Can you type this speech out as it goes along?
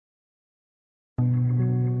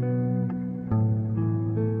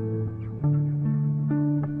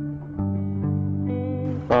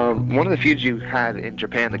One of the feuds you had in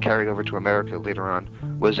Japan that carried over to America later on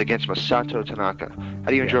was against Masato Tanaka.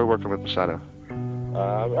 How do you enjoy working with Masato?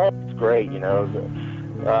 It's great, It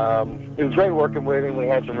was great working with him. We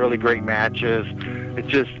had some really great matches. It's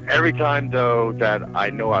just every time, though, that I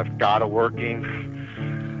know I've got to work him,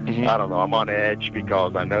 I don't know, I'm on edge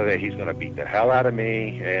because I know that he's going to beat the hell out of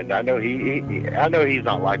me, and I know I know he's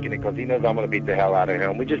not liking it because he knows I'm going to beat the hell out of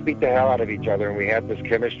him. We just beat the hell out of each other, and we have this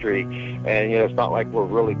chemistry, and it's not like we're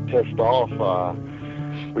really pissed off.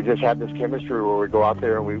 We just have this chemistry where we go out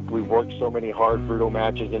there and we've worked so many hard, brutal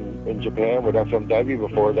matches in Japan with FMW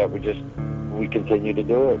before that we continue to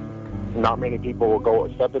do it. Not many people will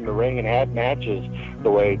go step in the ring and have matches the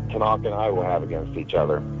way Tanaka and I will have against each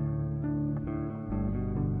other.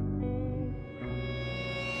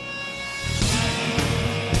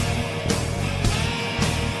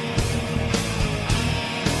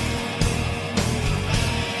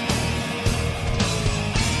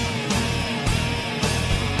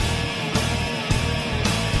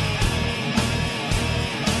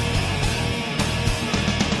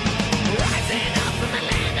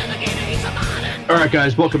 All right,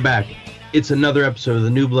 guys, welcome back. It's another episode of the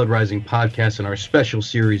New Blood Rising podcast in our special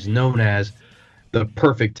series known as The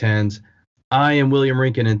Perfect Tens. I am William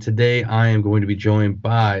Rinkin, and today I am going to be joined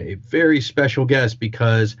by a very special guest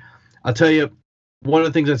because I'll tell you, one of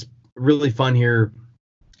the things that's really fun here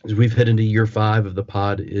as we've hit into year 5 of the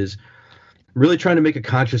pod is really trying to make a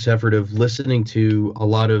conscious effort of listening to a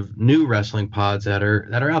lot of new wrestling pods that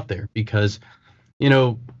are out there because,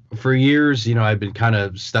 for years, I've been kind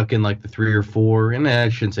of stuck in like the 3 or 4, and I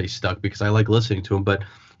shouldn't say stuck because I like listening to them, but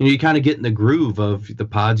you kind of get in the groove of the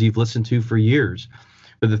pods you've listened to for years.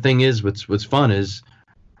 But the thing is, what's fun is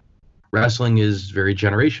wrestling is very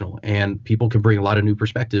generational, and people can bring a lot of new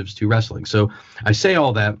perspectives to wrestling. So I say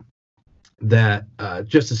all that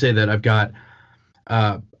just to say that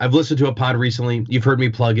I've listened to a pod recently. You've heard me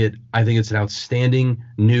plug it. I think it's an outstanding,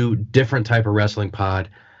 new, different type of wrestling pod.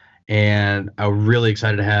 And I'm really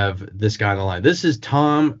excited to have this guy on the line. This is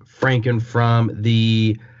Tom Franken from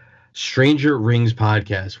the Stranger Rings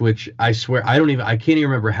podcast, which I swear I can't even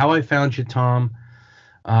remember how I found you, Tom.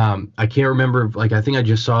 I can't remember. I think I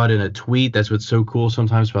just saw it in a tweet. That's what's so cool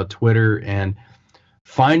sometimes about Twitter, and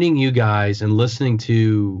finding you guys and listening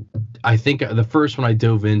to, I think the first one I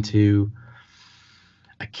dove into,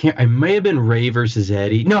 I may have been Ray versus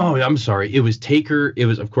Eddie. No, I'm sorry. It was Taker.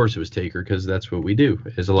 Of course it was Taker because that's what we do.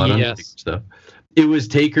 There's a lot of stuff. It was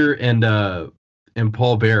Taker and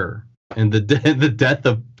Paul Bearer and the death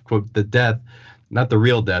of, quote, the death, not the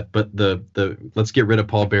real death, but the let's get rid of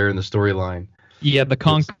Paul Bearer in the storyline. Yeah, the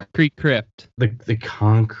concrete crypt. The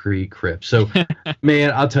concrete crypt. So,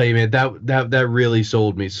 man, I'll tell you, man, that really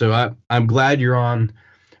sold me. So I'm glad you're on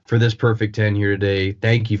for this Perfect 10 here today.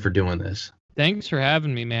 Thank you for doing this. Thanks for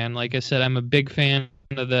having me, man. Like I said, I'm a big fan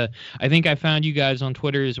of I think I found you guys on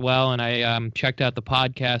Twitter as well, and I checked out the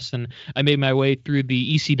podcast, and I made my way through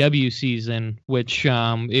the ECW season, which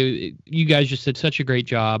you guys just did such a great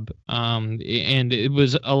job. And it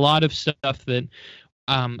was a lot of stuff that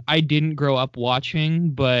I didn't grow up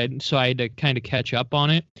watching, so I had to kind of catch up on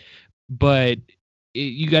it. But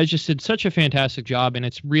you guys just did such a fantastic job, and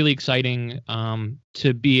it's really exciting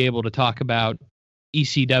to be able to talk about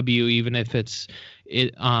ECW, even if it's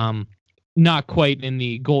not quite in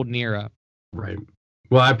the golden era. Right.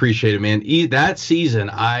 Well, I appreciate it, man. That season,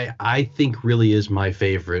 I think really is my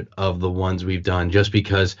favorite of the ones we've done, just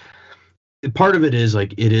because part of it is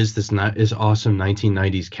it is this awesome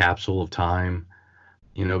 1990s capsule of time,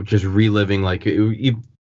 just reliving,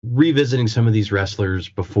 revisiting some of these wrestlers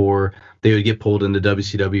before they would get pulled into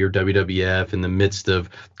WCW or WWF in the midst of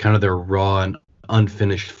kind of their raw and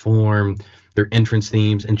unfinished form, their entrance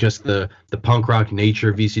themes, and just the punk rock nature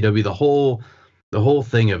of VCW, the whole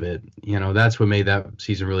thing of it. That's what made that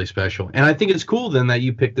season really special. And I think it's cool then that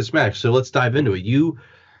you picked this match. So let's dive into it.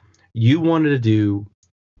 You wanted to do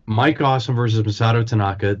Mike Awesome versus Masato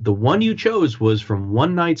Tanaka. The one you chose was from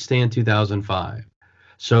One Night Stand 2005.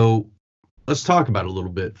 So let's talk about it a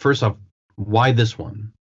little bit. First off, why this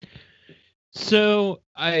one? So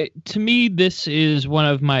to me, this is one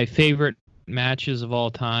of my favorite matches of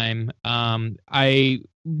all time. I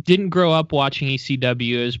didn't grow up watching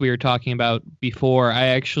ECW, as we were talking about before.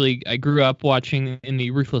 I grew up watching in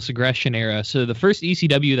the Ruthless Aggression era. So the first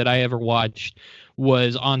ECW that I ever watched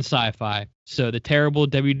was on Sci-Fi. So the terrible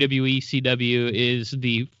WWE ECW is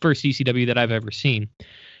the first ECW that I've ever seen.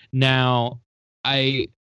 Now, I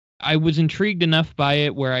was intrigued enough by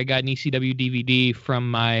it where I got an ECW DVD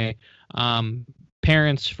from my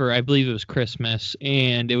parents for, I believe it was Christmas,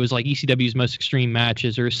 and it was like ECW's Most Extreme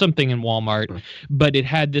Matches or something in Walmart, but it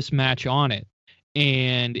had this match on it.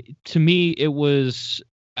 And to me, it was,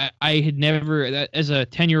 I had never, as a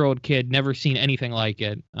 10-year-old kid, never seen anything like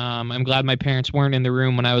it. I'm glad my parents weren't in the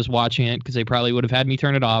room when I was watching it, because they probably would have had me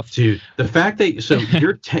turn it off. Dude, the fact that, so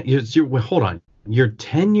well, hold on. You're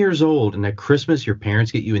 10 years old, and at Christmas, your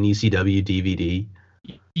parents get you an ECW DVD.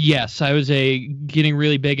 Yes, I was getting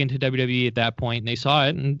really big into WWE at that point, and they saw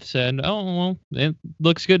it and said, "Oh, well, it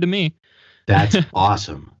looks good to me." That's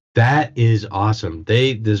awesome. That is awesome.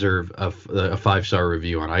 They deserve a 5-star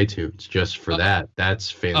review on iTunes just for that.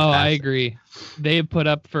 That's fantastic. Oh, I agree. They have put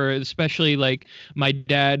up for, especially like my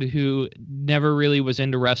dad, who never really was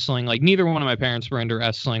into wrestling. Like neither one of my parents were into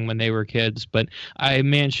wrestling when they were kids, but I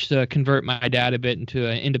managed to convert my dad a bit into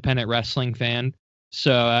an independent wrestling fan.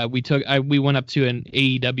 So we went up to an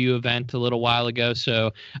AEW event a little while ago.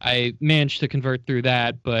 So I managed to convert through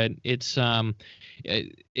that, but it's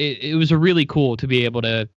it was a really cool to be able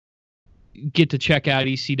to get to check out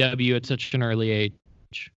ECW at such an early age.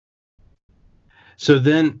 So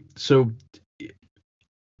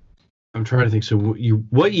I'm trying to think. So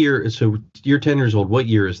what year? So you're 10 years old. What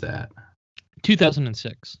year is that?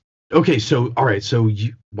 2006. Okay. So, all right. So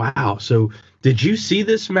wow. So did you see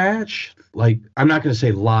this match? Like, I'm not going to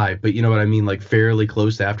say live, but you know what I mean? Like fairly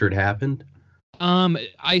close after it happened.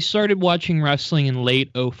 I started watching wrestling in late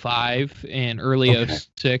 05 and early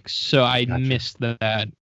 06. So I missed that.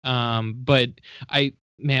 But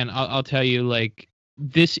I'll tell you, like,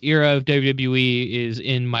 this era of WWE is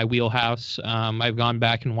in my wheelhouse. I've gone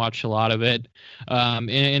back and watched a lot of it.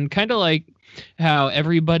 And kind of like how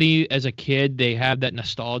everybody as a kid, they have that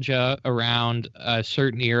nostalgia around a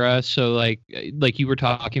certain era. So like you were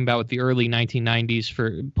talking about with the early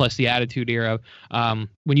 1990s plus the Attitude Era,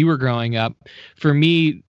 when you were growing up. For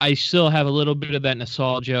me, I still have a little bit of that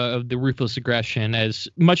nostalgia of the Ruthless Aggression. As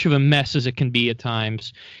much of a mess as it can be at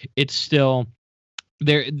times, it's still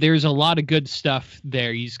there's a lot of good stuff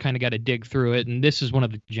there. You just kind of got to dig through it, and this is one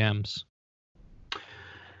of the gems.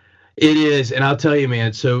 It is, and I'll tell you,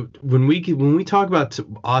 man. So when we talk about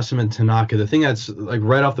Awesome and Tanaka, the thing that's like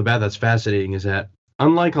right off the bat that's fascinating is that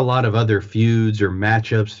unlike a lot of other feuds or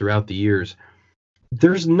matchups throughout the years,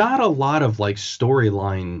 there's not a lot of like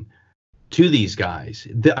storyline to these guys.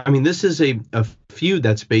 I mean, this is a feud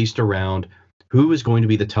that's based around who is going to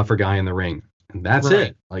be the tougher guy in the ring, and that's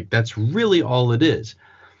it. Like that's really all it is.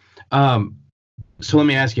 So let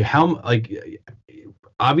me ask you, how like.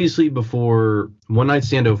 Obviously, before One Night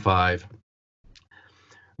Stand 05,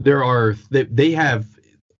 they have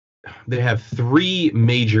 3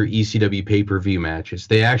 major ECW pay-per-view matches.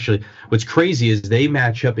 They actually, what's crazy is they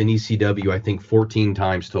match up in ECW, I think 14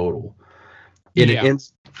 times total. And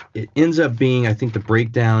it ends up being, I think the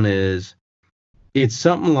breakdown is, it's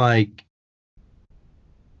something like,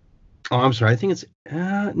 oh, I'm sorry, I think it's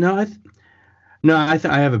I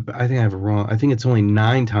think I have it wrong. I think it's only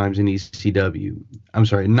 9 times in ECW. I'm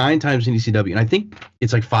sorry, 9 times in ECW, and I think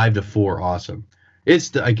it's like 5-4. Awesome.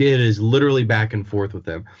 It is literally back and forth with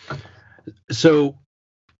them. So,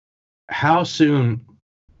 how soon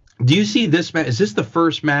do you see this match? Is this the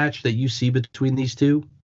first match that you see between these two?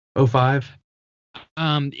 05?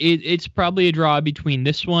 It's probably a draw between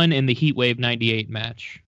this one and the Heatwave 98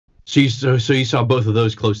 match. So you saw both of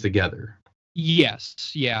those close together.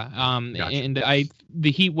 Yes, yeah. Gotcha. And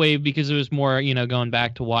the Heatwave, because it was more, going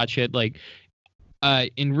back to watch it, like,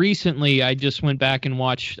 and recently I just went back and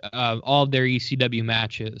watched all of their ECW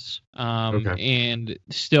matches. And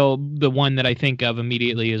still the one that I think of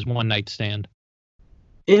immediately is One Night Stand.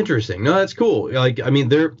 Interesting. No, that's cool. Like, I mean,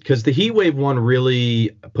 because the Heatwave one really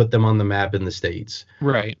put them on the map in the States.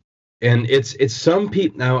 Right. And it's some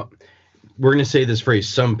people now. We're going to say this phrase,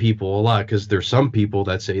 some people, a lot, because there's some people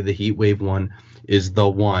that say the Heatwave one is the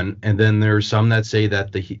one. And then there's some that say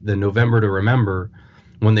that the November to Remember,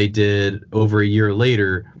 when they did over a year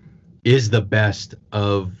later, is the best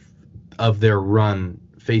of their run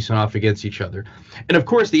facing off against each other. And of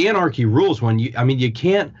course, the Anarchy Rules one, you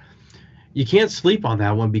can't sleep on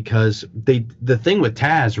that one, because the thing with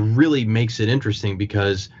Taz really makes it interesting,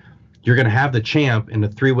 because you're going to have the champ in a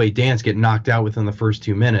 3-way dance get knocked out within the first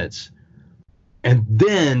 2 minutes. And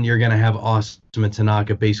then you're going to have Awesome and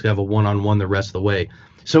Tanaka basically have a one-on-one the rest of the way.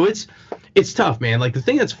 So it's tough, man. Like, the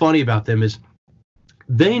thing that's funny about them is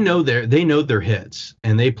they know their hits,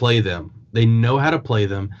 and they play them. They know how to play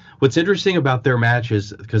them. What's interesting about their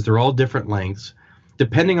matches, because they're all different lengths,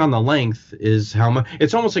 depending on the length is how much.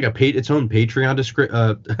 It's almost like its own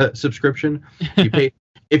Patreon subscription. You pay.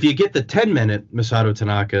 If you get the 10-minute Masato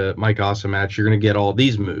Tanaka Mike Awesome match, you're going to get all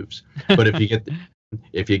these moves. But if you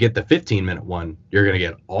get the 15-minute one, you're going to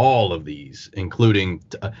get all of these, including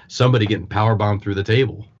somebody getting powerbombed through the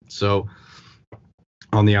table. So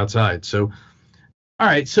on the outside. So All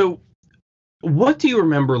right, so what do you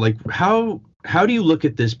remember? Like, how do you look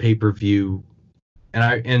at this pay-per-view? And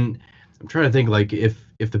I'm trying to think, like, if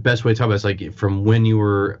the best way to talk about it is like from when you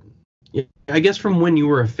were, I guess from when you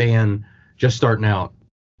were a fan just starting out.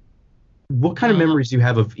 What kind of memories do you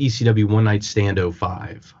have of ECW One Night Stand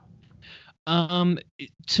 05? To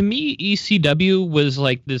me, ECW was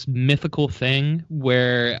like this mythical thing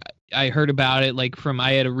where I heard about it like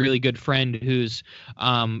I had a really good friend whose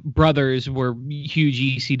brothers were huge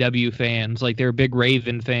ECW fans, like they were big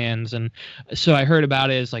Raven fans, and so I heard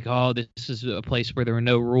about it as like, oh, this is a place where there were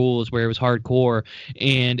no rules, where it was hardcore,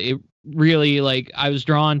 and it really, like, I was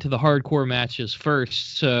drawn to the hardcore matches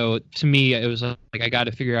first, so to me it was like I got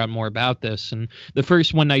to figure out more about this. And the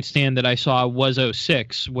first One Night Stand that I saw was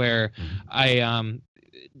 06, where I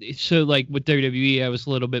so like with WWE I was a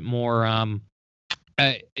little bit more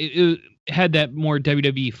it had that more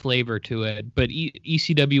WWE flavor to it, but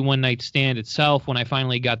ECW One Night Stand itself, when I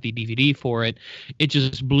finally got the DVD for it, it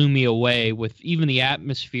just blew me away with even the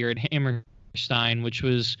atmosphere at Hammerstein, which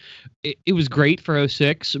was it was great for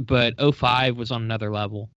 06, but 05 was on another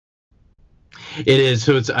level. It is.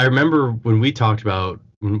 So I remember when we talked about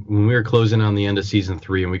when we were closing on the end of season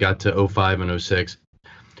 3 and we got to 05 and 06,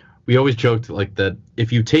 we always joked like that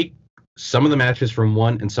if you take some of the matches from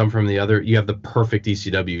one and some from the other, you have the perfect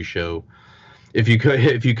ECW show. If you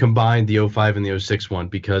combine the 05 and the 06 one,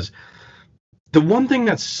 because the one thing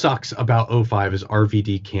that sucks about 05 is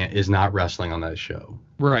RVD is not wrestling on that show.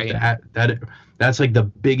 Right. That's like the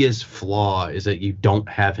biggest flaw, is that you don't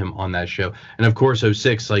have him on that show. And of course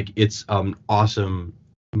 06, like, it's awesome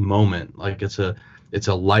moment. Like it's a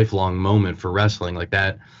lifelong moment for wrestling. Like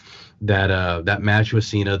that match with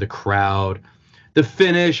Cena, the crowd, the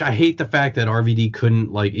finish. I hate the fact that RVD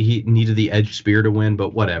couldn't, like, he needed the Edge spear to win,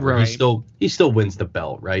 but whatever. Right. He still wins the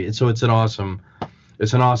belt, right? And so it's an awesome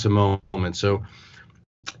moment. So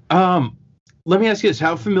let me ask you this: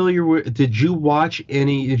 how familiar did you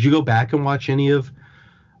go back and watch any of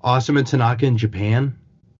Awesome and Tanaka in Japan?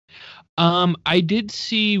 I did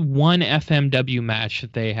see one FMW match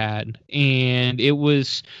that they had, and it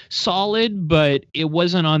was solid, but it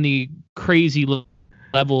wasn't on the crazy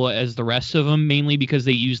level as the rest of them, mainly because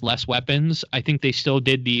they used less weapons. I think they still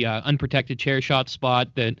did the unprotected chair shot spot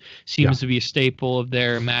that seems to be a staple of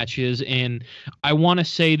their matches, and I want to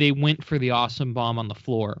say they went for the Awesome Bomb on the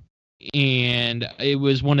floor. And it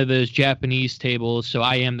was one of those Japanese tables, so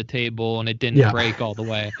I am the table, and it didn't break all the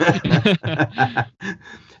way.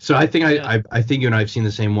 So I think I think you and I have seen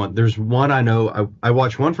the same one. There's one I know. I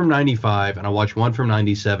watched one from 95 and I watched one from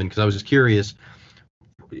 97 because I was just curious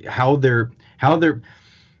how their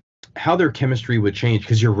chemistry would change.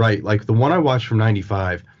 Because you're right, like the one I watched from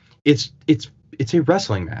 95, it's a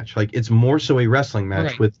wrestling match. Like it's more so a wrestling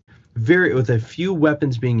match with a few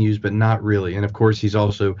weapons being used, but not really. And of course, he's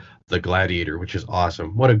also the Gladiator, which is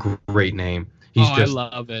awesome. What a great name! I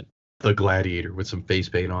love it. The Gladiator with some face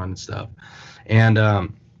paint on and stuff. And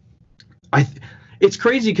it's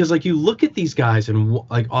crazy because like you look at these guys and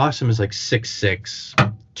like Awesome is like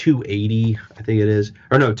 6'6", 280, I think it is,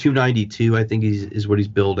 or no, 292. I think is what he's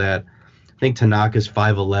billed at. I think Tanaka's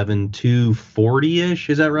 5'11", 240-ish.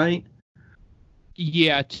 Is that right?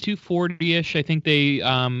 Yeah, 240-ish. I think they.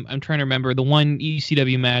 I'm trying to remember the one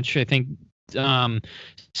ECW match. I think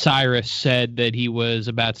Cyrus said that he was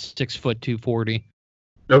about 6 foot 240.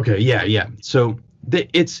 Okay, yeah. So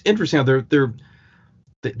it's interesting how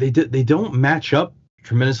they don't match up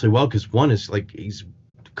tremendously well, because one is like he's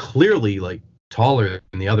clearly like taller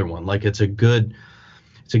than the other one. Like it's a good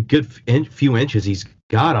few inches he's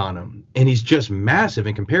got on him, and he's just massive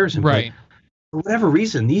in comparison. Right. But for whatever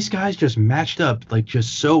reason, these guys just matched up like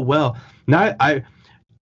just so well. Now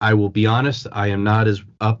I will be honest, I am not as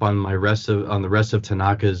up on the rest of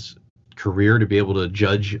Tanaka's career to be able to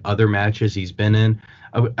judge other matches he's been in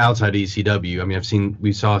outside of ECW. I mean,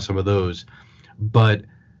 we saw some of those, but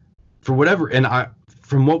for whatever, and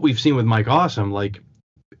from what we've seen with Mike Awesome, like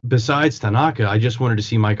besides Tanaka, I just wanted to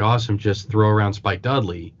see Mike Awesome just throw around Spike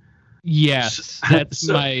Dudley. Yes, that's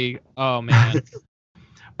oh man.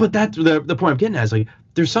 But that's the point I'm getting at is like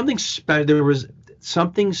there was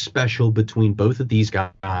something special between both of these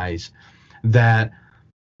guys that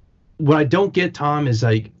what I don't get, Tom, is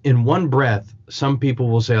like in one breath, some people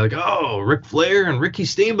will say like, oh, Ric Flair and Ricky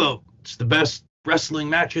Steamboat, it's the best wrestling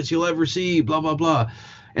matches you'll ever see, blah, blah, blah.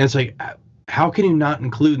 And it's like, how can you not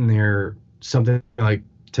include in there something like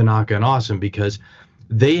Tanaka and Awesome? Because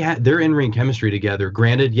they're in-ring chemistry together.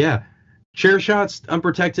 Granted, yeah, chair shots,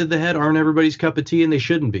 unprotected the head aren't everybody's cup of tea, and they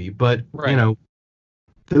shouldn't be. But, you know,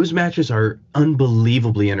 those matches are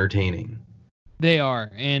unbelievably entertaining. They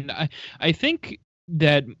are. And I think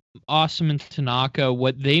that Awesome and Tanaka,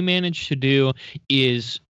 what they managed to do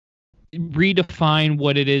is redefine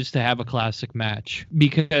what it is to have a classic match,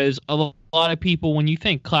 because a lot of people, when you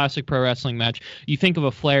think classic pro wrestling match, you think of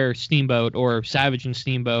a Flair Steamboat or Savage and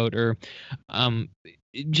Steamboat, or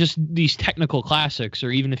just these technical classics,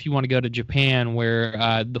 or even if you want to go to Japan,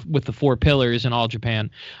 where with the 4 pillars in All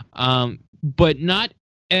Japan, but not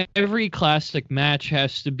every classic match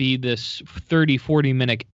has to be this 30-40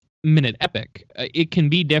 minute epic. It can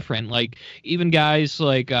be different. Like even guys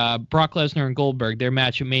like Brock Lesnar and Goldberg, their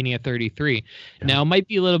match at Mania 33. Yeah. Now it might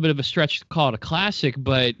be a little bit of a stretch to call it a classic,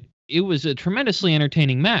 but it was a tremendously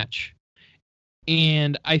entertaining match.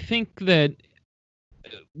 And I think that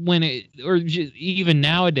even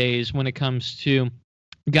nowadays, when it comes to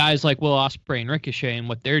guys like Will Ospreay and Ricochet and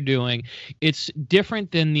what they're doing, it's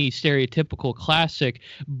different than the stereotypical classic,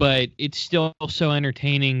 but it's still so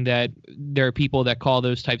entertaining that there are people that call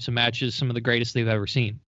those types of matches some of the greatest they've ever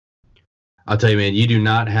seen. I'll tell you, man, you do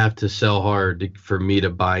not have to sell hard for me to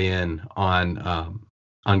buy in on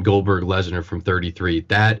Goldberg Lesnar from 33.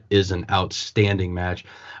 That is an outstanding match.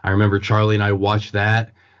 I remember Charlie and I watched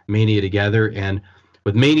that Mania together, and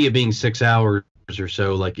with Mania being 6 hours or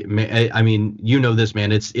so, like, I mean, you know this,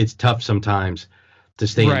 man, it's tough sometimes to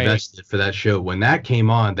stay invested for that show. When that came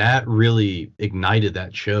on, that really ignited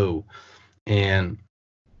that show, and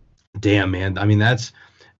damn, man, I mean,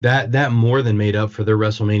 that more than made up for their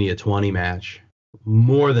WrestleMania 20 match,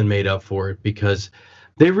 more than made up for it, because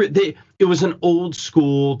it was an old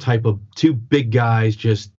school type of 2 big guys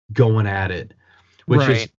just going at it, which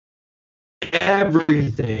is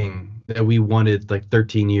everything that we wanted like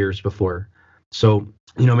 13 years before. So,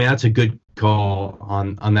 you know, man, that's a good call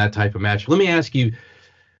on that type of match. Let me ask you,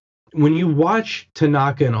 when you watch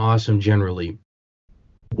Tanaka and Awesome generally,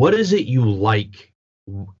 what is it you like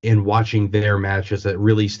in watching their matches that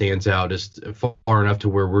really stands out as far enough to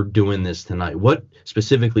where we're doing this tonight? What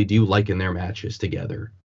specifically do you like in their matches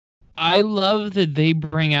together? I love that they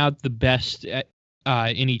bring out the best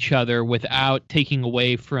in each other without taking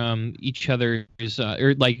away from each other's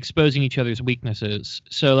or like exposing each other's weaknesses.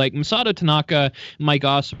 So like Masato Tanaka, Mike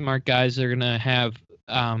Awesome are guys that are gonna have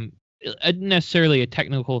necessarily a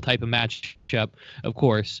technical type of matchup, of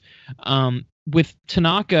course. With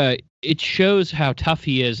Tanaka, it shows how tough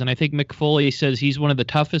he is, and I think Mick Foley says he's one of the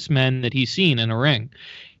toughest men that he's seen in a ring.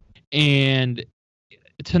 And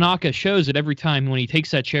Tanaka shows it every time when he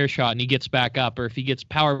takes that chair shot and he gets back up, or if he gets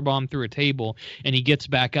powerbombed through a table and he gets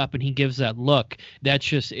back up and he gives that look. That's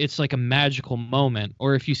just, it's like a magical moment.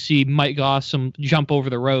 Or if you see Mike Awesome jump over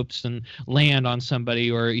the ropes and land on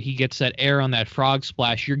somebody, or he gets that air on that frog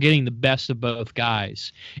splash, you're getting the best of both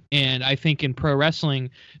guys. And I think in pro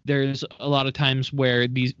wrestling, there's a lot of times where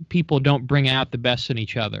these people don't bring out the best in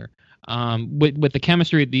each other. With the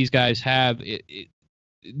chemistry that these guys have,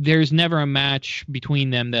 there's never a match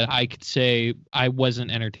between them that I could say I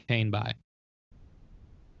wasn't entertained by.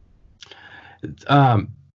 I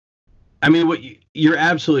mean, you're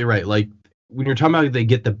absolutely right. Like when you're talking about they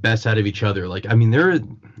get the best out of each other, like, I mean,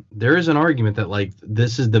 there is an argument that like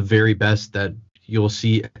this is the very best that you'll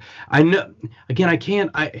see. I know,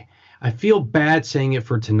 again, I feel bad saying it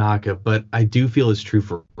for Tanaka, but I do feel it's true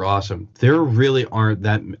for Awesome. There really aren't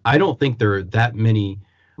I don't think there are that many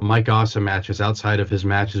Mike Awesome matches outside of his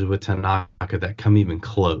matches with Tanaka that come even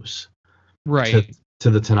close, right, to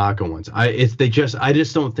the Tanaka ones. I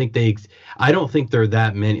just don't think I don't think there are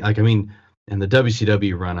that many. Like, I mean, in the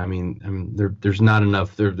WCW run, I mean, there's not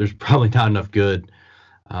enough. There's probably not enough good.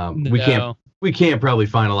 No. We can't probably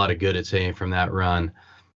find a lot of good at saying from that run,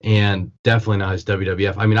 and definitely not his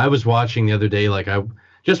WWF. I mean, I was watching the other day, like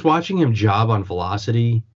just watching him job on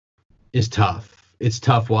Velocity is tough. It's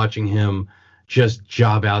tough watching him just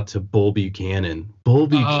job out to Bull Buchanan. Oh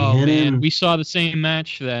man, we saw the same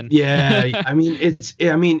match then. Yeah, I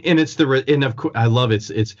mean, and of course I love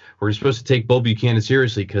it. We're supposed to take Bull Buchanan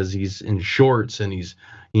seriously because he's in shorts and he's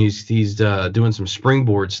doing some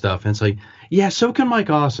springboard stuff, and it's like, yeah, so can Mike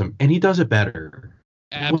Awesome, and he does it better,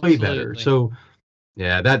 absolutely. Way better. So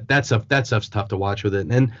yeah, that stuff's tough to watch with it.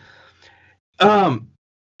 And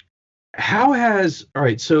all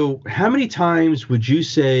right, so how many times would you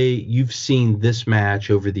say you've seen this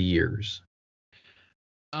match over the years?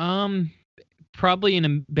 Probably an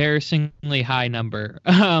embarrassingly high number.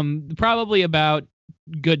 Probably about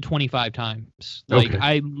good 25 times. Like, okay.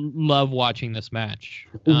 I love watching this match.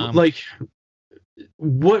 Like,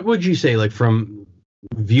 what would you say, like, from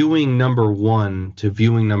viewing number 1 to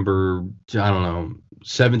viewing number, I don't know,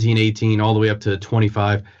 17, 18, all the way up to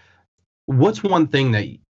 25? What's one thing that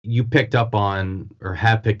you picked up on or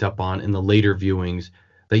have picked up on in the later viewings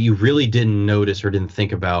that you really didn't notice or didn't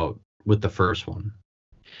think about with the first one?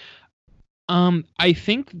 I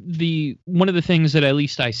think one of the things that at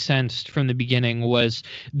least I sensed from the beginning was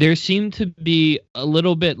there seemed to be a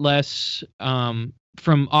little bit less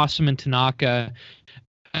from Awesome and Tanaka.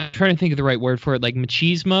 I'm trying to think of the right word for it, like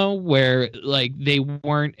machismo, where like they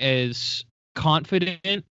weren't as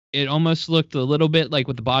confident. It almost looked a little bit like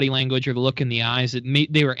with the body language or the look in the eyes.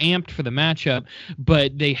 They were amped for the matchup,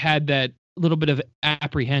 but they had that little bit of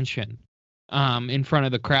apprehension in front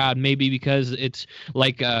of the crowd. Maybe because it's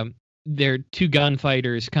like they're two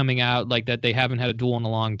gunfighters coming out like that. They haven't had a duel in a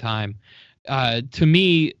long time. To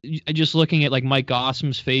me, just looking at like Mike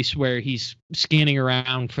Awesome's face where he's scanning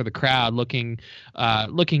around for the crowd, looking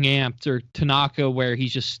amped, or Tanaka where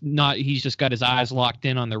he's just got his eyes locked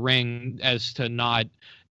in on the ring as to not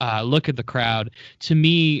look at the crowd. To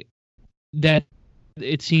me, that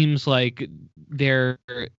it seems like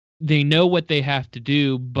they know what they have to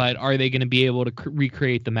do, but are they going to be able to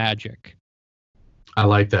recreate the magic? I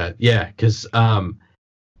like that. Yeah, because when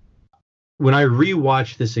I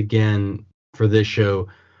rewatched this again for this show,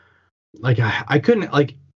 like I couldn't,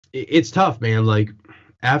 like, it's tough, man. Like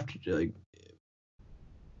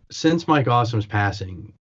since Mike Awesome's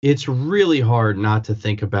passing, it's really hard not to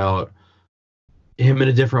think about him in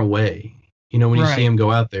a different way. You know, when you see him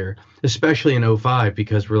go out there, especially in 05,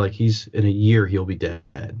 because we're like, he's in a year he'll be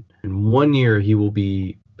dead. In 1 year he will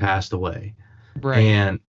be passed away.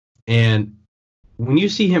 Right. And when you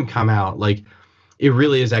see him come out, like, it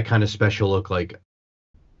really is that kind of special look. Like,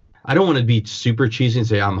 I don't want to be super cheesy and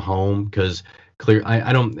say I'm home, because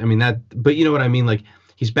I mean that, but you know what I mean? Like,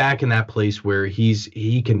 he's back in that place where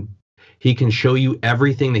he can show you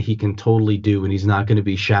everything that he can totally do, and he's not going to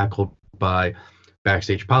be shackled by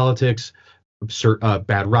backstage politics,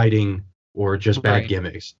 bad writing, or just bad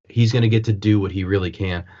gimmicks. He's going to get to do what he really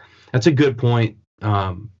can. That's a good point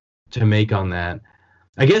to make on that.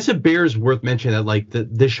 I guess it bears worth mentioning that, like,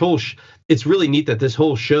 this whole it's really neat that this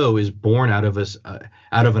whole show is born out of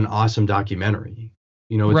an awesome documentary.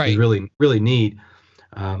 You know, it's really, really neat.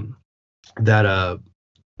 Do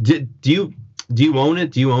you own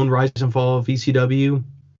it? Do you own Rise and Fall of ECW?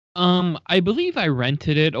 I believe I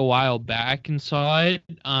rented it a while back and saw it.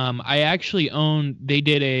 I actually they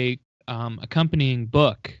did a accompanying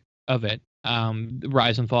book of it,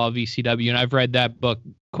 Rise and Fall of ECW, and I've read that book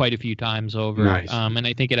quite a few times over. Nice. And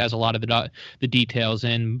I think it has a lot of the details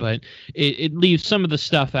in, but it leaves some of the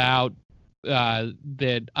stuff out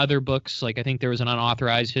that other books, like I think there was an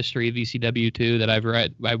unauthorized history of ECW too that I've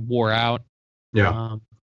read, I wore out. Yeah.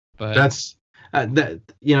 But that's that,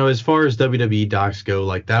 you know, as far as WWE docs go,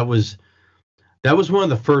 like that was one of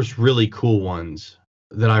the first really cool ones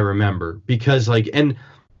that I remember, because like, and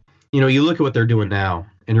you know, you look at what they're doing now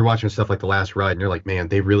and you're watching stuff like The Last Ride and you're like, man,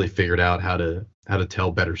 they really figured out how to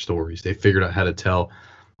tell better stories. They figured out how to tell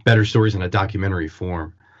better stories in a documentary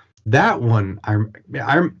form. That one, and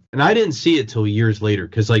I didn't see it till years later,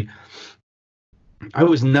 because like I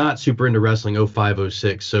was not super into wrestling 05,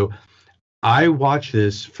 06. So I watched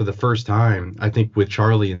this for the first time, I think, with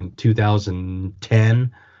Charlie in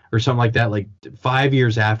 2010 or something like that, like 5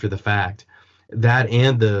 years after the fact. That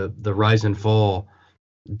and the Rise and Fall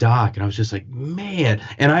doc, and I was just like, man.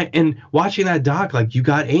 And watching that doc, like, you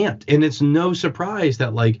got amped, and it's no surprise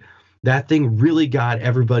that like that thing really got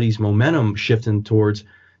everybody's momentum shifting towards,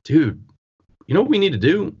 dude, you know what we need to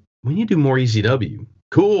do? We need to do more ECW.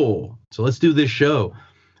 Cool. So let's do this show.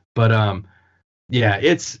 But yeah,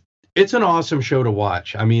 it's an awesome show to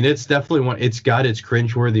watch. I mean, it's definitely it's got its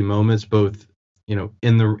cringeworthy moments, both, you know,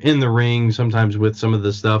 in the ring, sometimes with some of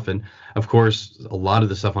the stuff, and of course a lot of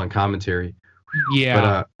the stuff on commentary.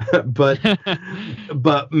 Yeah.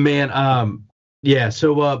 But man, yeah.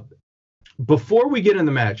 So before we get in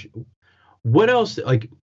the match, what else, like,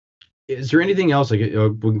 is there anything else, like, we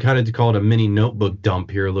can kind of call it a mini notebook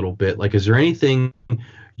dump here a little bit, like, is there anything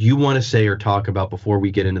you want to say or talk about before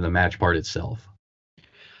we get into the match part itself?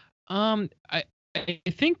 I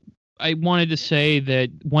think I wanted to say that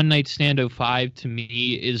One Night Stand 05 to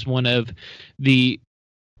me is one of the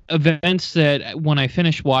events that when I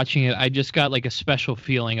finished watching it, I just got like a special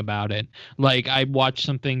feeling about it. Like, I watched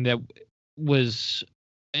something that was,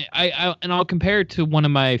 and I'll compare it to one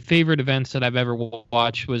of my favorite events that I've ever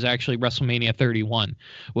watched was actually WrestleMania 31.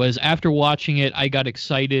 Was after watching it, I got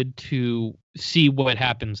excited to see what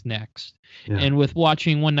happens next. Yeah. And with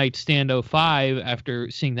watching One Night Stand 05, after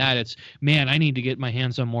seeing that, it's, man, I need to get my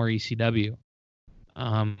hands on more ECW.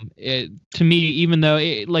 To me, even though,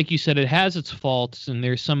 like you said, it has its faults and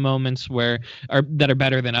there's some moments that are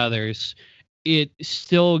better than others, it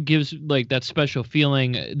still gives like that special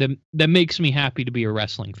feeling that makes me happy to be a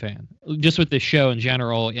wrestling fan, just with this show in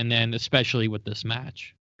general, and then especially with this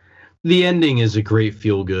match. The ending is a great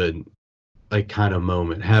feel good like kind of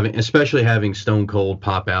moment, especially having Stone Cold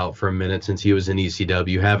pop out for a minute since he was in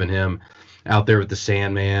ECW, having him out there with the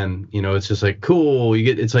Sandman. It's just like cool.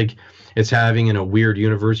 It's like it's having in a weird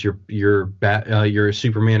universe you're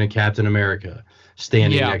Superman and Captain America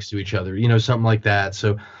standing next to each other, something like that.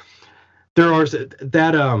 So there are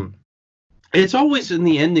that it's always in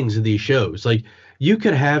the endings of these shows. Like you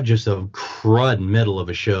could have just a crud middle of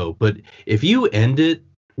a show, but if you end it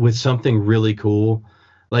with something really cool,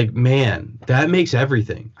 like, man, that makes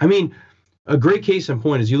everything. I mean, a great case in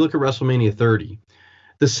point is you look at WrestleMania 30.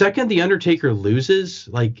 The second The Undertaker loses,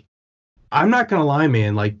 like, I'm not going to lie,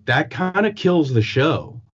 man, like, that kind of kills the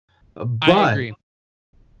show. I agree.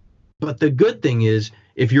 But the good thing is,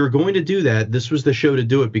 if you're going to do that, this was the show to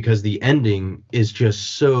do it because the ending is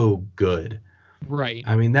just so good. Right.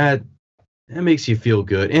 I mean, that makes you feel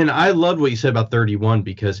good. And I loved what you said about 31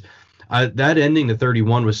 because that ending to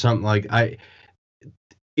 31 was something like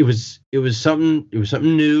it was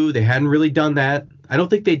something new. They hadn't really done that. I don't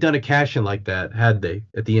think they'd done a cash-in like that, had they?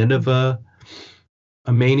 At the end of a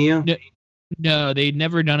Mania? No, they'd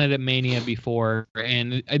never done it at Mania before,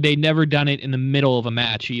 and they'd never done it in the middle of a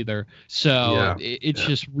match either. So it's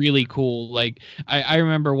just really cool. Like I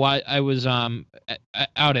remember I was out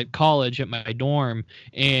at college at my dorm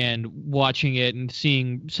and watching it and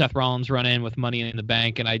seeing Seth Rollins run in with Money in the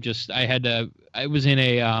Bank, and I was in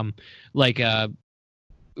a like a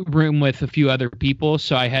room with a few other people,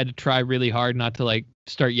 so I had to try really hard not to like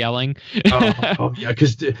start yelling. oh yeah,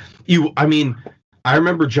 because I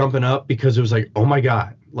remember jumping up because it was like, oh my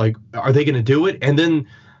God, like, are they going to do it? And then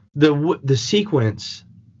the sequence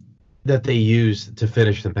that they used to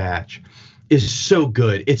finish the match is so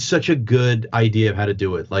good. It's such a good idea of how to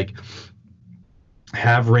do it. Like,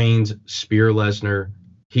 have Reigns spear Lesnar.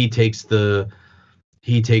 He takes the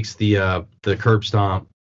curb stomp,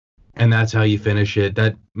 and that's how you finish it.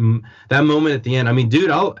 That moment at the end. I mean,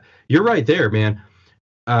 dude, you're right there, man.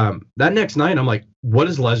 That next night, I'm like, what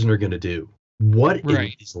is Lesnar going to do? What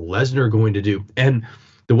is Lesnar going to do? And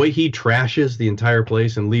the way he trashes the entire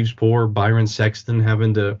place and leaves poor Byron Sexton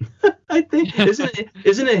having to, I think, isn't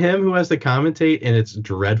it him who has to commentate, and it's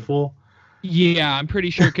dreadful? Yeah, I'm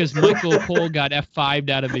pretty sure because Michael Cole got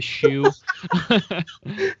F5'd out of his shoe.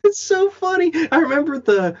 It's so funny. I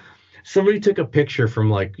remember somebody took a picture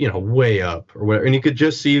from like, way up or whatever, and you could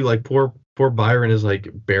just see like poor Byron is like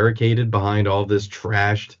barricaded behind all this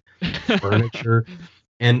trashed furniture.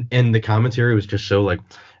 And the commentary was just so like,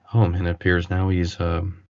 oh man, it appears now he's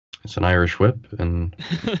it's an Irish whip and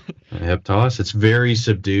a hip toss. It's very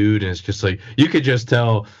subdued, and it's just like you could just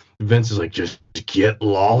tell Vince is like, just get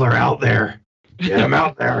Lawler out there, get him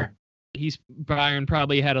out there. Byron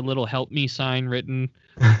probably had a little "help me" sign written,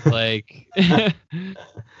 like,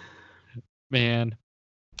 man.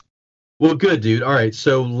 Well, good, dude. All right,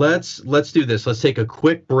 so let's do this. Let's take a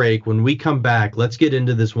quick break. When we come back, let's get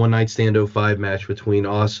into this One Night Stand 05 match between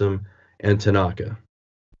Awesome and Tanaka.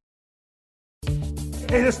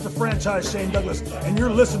 Hey, this is the franchise Shane Douglas, and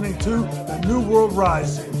you're listening to The New World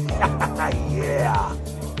Rising. Yeah.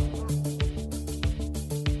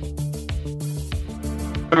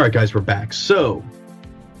 All right, guys, we're back. So,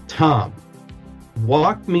 Tom,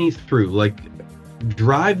 walk me through,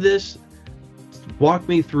 walk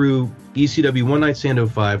me through ECW One Night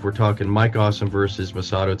Stand 05. We're talking Mike Awesome versus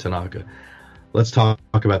Masato Tanaka. Let's talk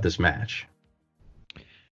about this match.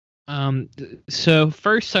 So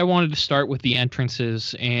first I wanted to start with the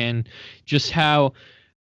entrances and just how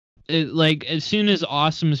as soon as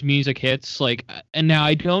Awesome's music hits, and now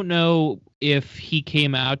I don't know if he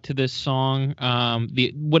came out to this song,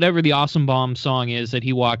 whatever the Awesome Bomb song is that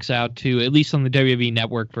he walks out to, at least on the WWE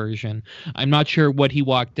Network version. I'm not sure what he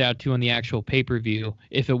walked out to on the actual pay-per-view,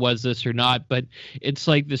 if it was this or not, but it's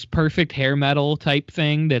like this perfect hair metal type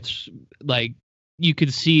thing that's like, you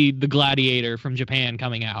could see the Gladiator from Japan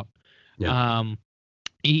coming out. Yeah.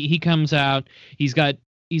 He comes out, he's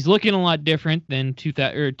looking a lot different than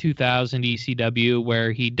 2000 ECW,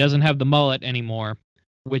 where he doesn't have the mullet anymore,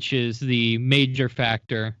 which is the major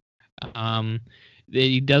factor.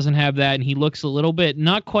 He doesn't have that, and he looks a little bit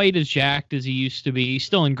not quite as jacked as he used to be. He's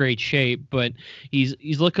still in great shape, but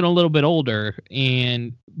he's looking a little bit older,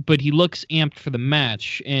 but he looks amped for the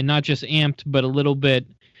match, and not just amped, but a little bit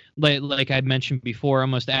like I'd mentioned before,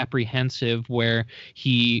 almost apprehensive, where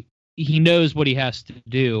he knows what he has to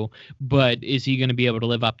do, but is he going to be able to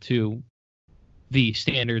live up to the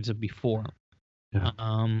standards of before? Yeah.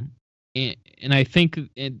 And I think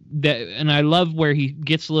and I love where he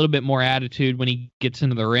gets a little bit more attitude when he gets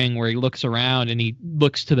into the ring, where he looks around and he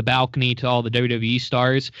looks to the balcony to all the WWE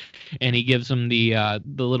stars, and he gives them the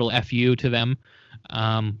little FU to them.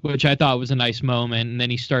 which I thought was a nice moment. And then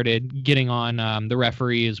he started getting on the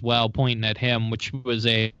referee as well, pointing at him, which was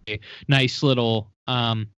a nice little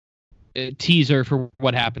teaser for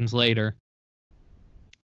what happens later.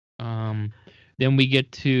 Then we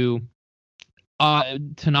get to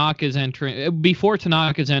Tanaka's entrance. Before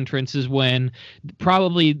Tanaka's entrance is when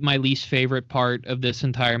probably my least favorite part of this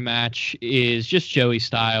entire match is just Joey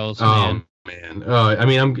Styles. Man. I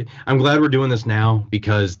mean, I'm glad we're doing this now,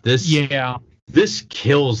 because this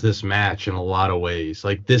kills this match in a lot of ways.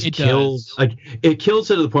 Like, this kills it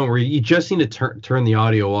to the point where you just need to turn the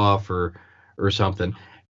audio off or something.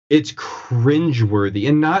 It's cringeworthy,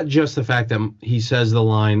 and not just the fact that he says the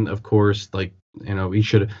line, of course, like, he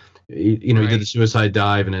should have. He did the suicide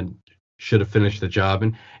dive and then should have finished the job.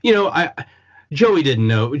 And, Joey didn't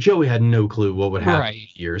know. Joey had no clue what would happen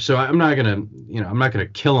here. So I'm not gonna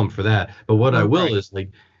kill him for that. But what I will is, like,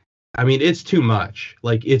 I mean, it's too much.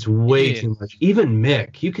 Like, it's way too much. Even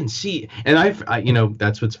Mick, you can see, and I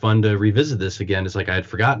that's what's fun to revisit this again. It's like I had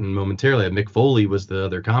forgotten momentarily that Mick Foley was the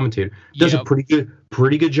other commentator. Does a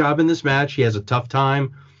pretty good job in this match. He has a tough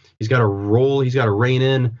time. He's got to roll. He's got to rein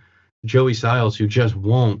in Joey Styles, who just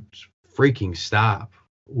won't freaking stop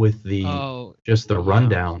with the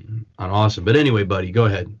rundown on Awesome. But anyway, buddy, go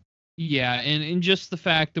ahead. Yeah, and just the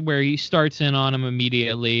fact that where he starts in on him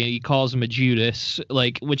immediately, he calls him a Judas,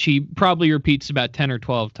 like, which he probably repeats about 10 or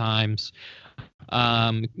 12 times.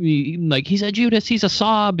 He's a Judas, he's a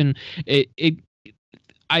sob, and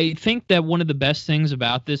I think that one of the best things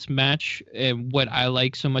about this match, and what I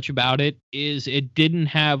like so much about it, is it didn't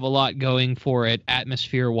have a lot going for it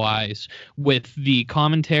atmosphere-wise, with the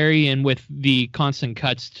commentary and with the constant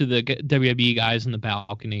cuts to the WWE guys in the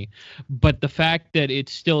balcony. But the fact that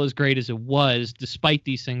it's still as great as it was, despite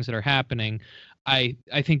these things that are happening, I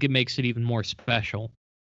think it makes it even more special.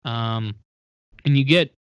 And you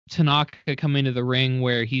get Tanaka come into the ring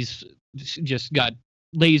where he's just got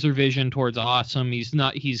laser vision towards Awesome.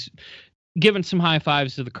 He's giving some high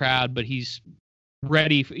fives to the crowd, but he's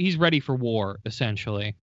ready for war,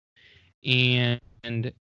 essentially. And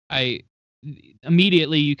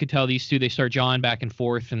immediately you could tell these two, they start jawing back and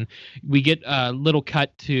forth, and we get a little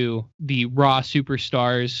cut to the Raw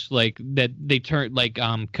superstars, like that they turn, like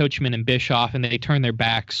Coachman and Bischoff, and they turn their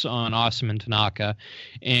backs on Awesome and Tanaka,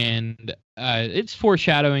 and it's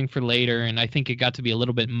foreshadowing for later, and I think it got to be a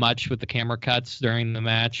little bit much with the camera cuts during the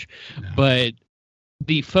match. Yeah. But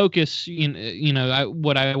the focus,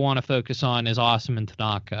 what I want to focus on is Awesome and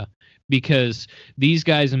Tanaka, because these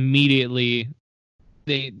guys immediately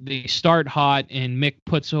they start hot, and Mick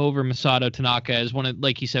puts over Masato Tanaka as one of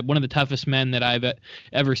the toughest men that I've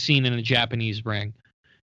ever seen in a Japanese ring.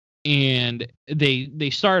 And they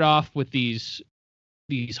start off with these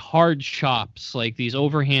hard chops, like these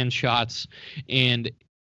overhand shots, and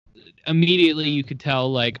immediately you could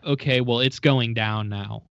tell, like, okay, well, it's going down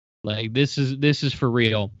now. Like, this is for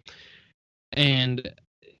real. And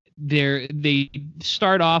they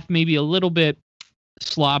start off maybe a little bit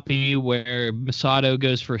sloppy, where Masato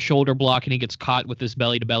goes for a shoulder block and he gets caught with this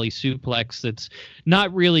belly-to-belly suplex that's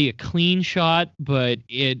not really a clean shot, but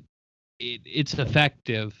it's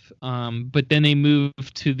effective. But then they move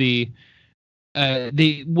to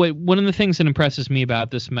one of the things that impresses me about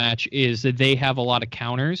this match is that they have a lot of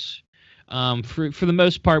counters. For the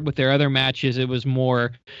most part, with their other matches, it was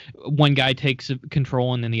more one guy takes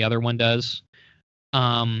control and then the other one does.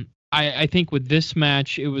 I think with this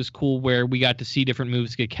match, it was cool where we got to see different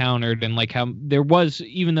moves get countered, and like how there was,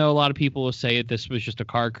 even though a lot of people will say this was just a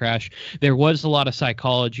car crash, there was a lot of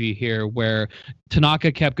psychology here where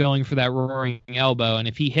Tanaka kept going for that roaring elbow, and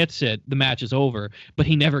if he hits it, the match is over, but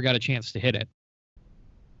he never got a chance to hit it.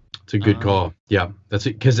 It's a good call. Yeah, that's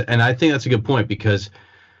it. And I think that's a good point, because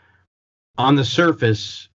on the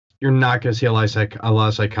surface, you're not going to see a lot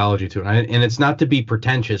of psychology to it. And it's not to be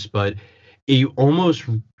pretentious, but you almost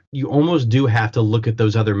do have to look at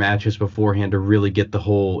those other matches beforehand to really get the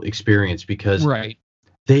whole experience, because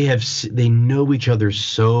they know each other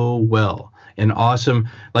so well. And Awesome,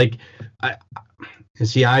 like,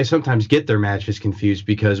 I sometimes get their matches confused,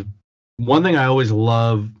 because one thing I always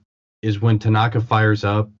love is when Tanaka fires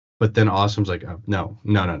up, but then Awesome's like, oh, no,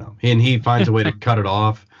 and he finds a way to cut it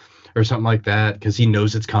off or something like that, because he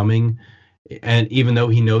knows it's coming. And even though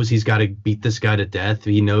he knows he's got to beat this guy to death,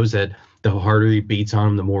 he knows that the harder he beats on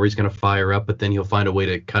him, the more he's going to fire up, but then he'll find a way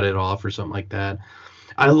to cut it off or something like that.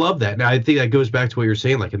 I love that. And I think that goes back to what you're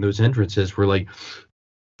saying, like in those entrances where, like,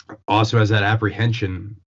 Awesome has that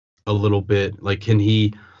apprehension a little bit. Like, can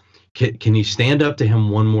he stand up to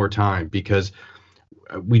him one more time? Because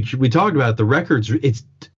we talked about it, the records.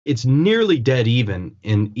 It's nearly dead even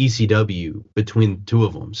in ECW between the two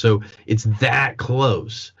of them. So it's that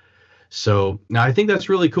close. So now I think that's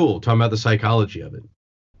really cool. Talking about the psychology of it.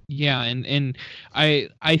 Yeah, and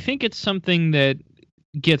I think it's something that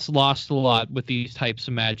gets lost a lot with these types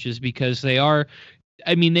of matches because they are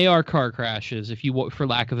car crashes, for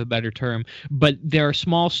lack of a better term, but there are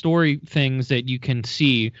small story things that you can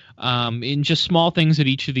see, in just small things that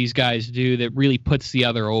each of these guys do that really puts the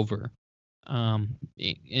other over. And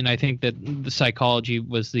I think that the psychology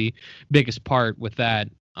was the biggest part with that.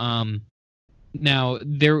 Now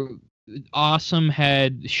Awesome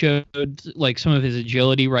had showed like some of his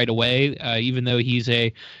agility right away, even though he's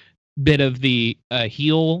a bit of the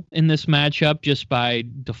heel in this matchup just by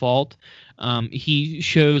default. He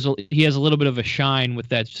has a little bit of a shine with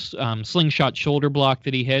that slingshot shoulder block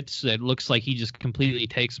that he hits. That looks like he just completely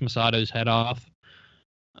takes Masato's head off.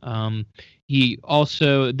 He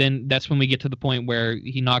also, then that's when we get to the point where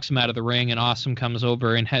he knocks him out of the ring and Awesome comes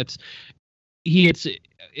over and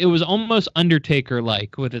it was almost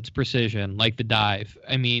Undertaker-like with its precision, like the dive.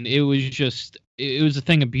 I mean, it was a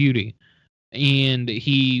thing of beauty. And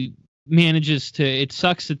he manages to, it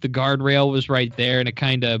sucks that the guardrail was right there and it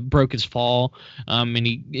kind of broke his fall. And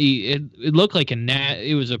it looked like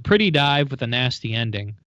it was a pretty dive with a nasty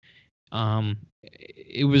ending.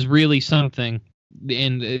 It was really something.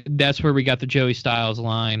 And that's where we got the Joey Styles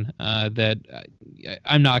line that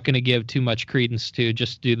I'm not going to give too much credence to,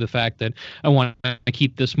 just due to the fact that I want to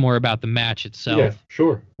keep this more about the match itself. Yeah,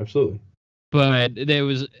 sure, absolutely. But there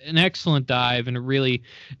was an excellent dive, and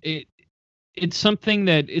it's something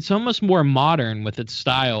that it's almost more modern with its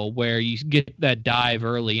style, where you get that dive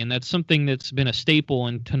early, and that's something that's been a staple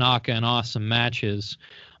in Tanaka and Awesome matches,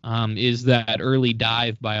 is that early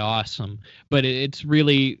dive by Awesome. But it's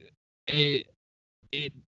really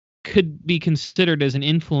it could be considered as an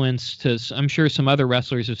influence to, I'm sure some other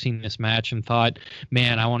wrestlers have seen this match and thought,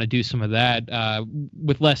 man, I want to do some of that,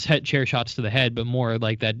 with less chair shots to the head, but more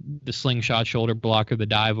like the slingshot shoulder block or the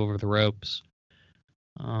dive over the ropes.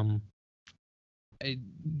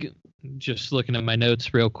 Just looking at my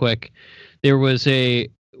notes real quick, there was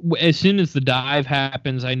as soon as the dive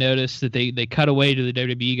happens, I noticed that they cut away to the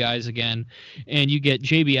WWE guys again, and you get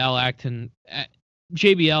JBL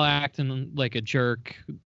acting like a jerk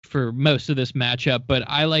for most of this matchup, but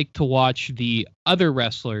I like to watch the other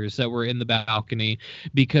wrestlers that were in the balcony,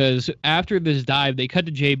 because after this dive, they cut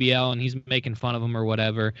to JBL and he's making fun of him or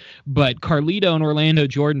whatever, but Carlito and Orlando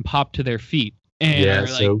Jordan pop to their feet and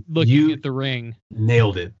are like looking at the ring.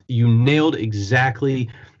 Nailed it. You nailed exactly.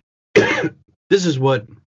 This is what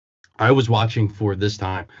I was watching for this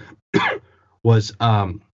time was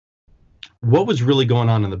what was really going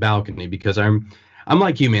on in the balcony, because I'm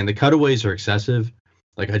like you, man. The cutaways are excessive.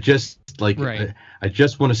 Like I just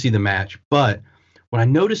want to see the match. But what I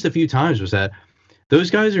noticed a few times was that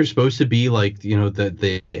those guys are supposed to be like,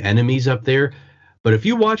 the enemies up there. But if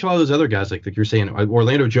you watch all those other guys, like you're saying,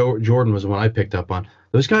 Orlando Jordan was the one I picked up on.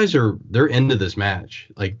 Those guys they're into this match.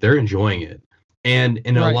 Like they're enjoying it. And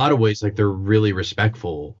in a lot of ways, like they're really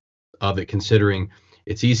respectful of it, considering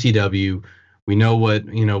it's ECW. We know what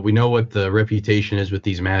the reputation is with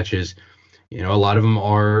these matches. A lot of them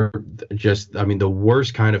are just, the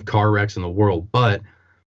worst kind of car wrecks in the world. But,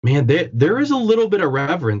 man, there is a little bit of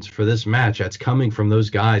reverence for this match that's coming from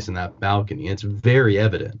those guys in that balcony. It's very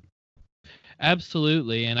evident.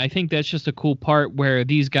 Absolutely. And I think that's just a cool part where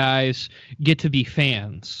these guys get to be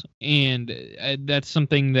fans. And that's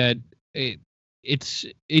something that it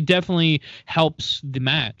definitely helps the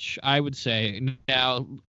match, I would say. Now,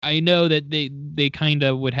 I know that they kind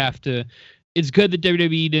of would have to. It's good that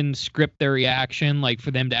WWE didn't script their reaction, like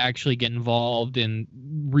for them to actually get involved and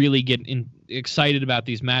really get excited about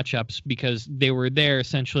these matchups, because they were there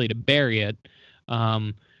essentially to bury it.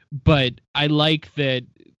 But I like that,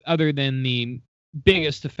 other than the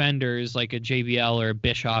biggest offenders like a JBL or a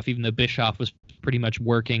Bischoff, even though Bischoff was pretty much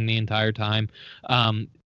working the entire time,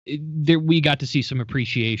 we got to see some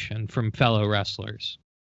appreciation from fellow wrestlers.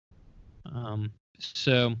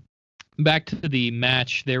 So back to the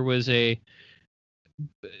match, there was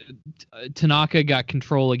Tanaka got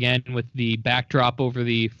control again with the backdrop over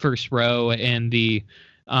the first row and the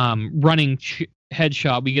running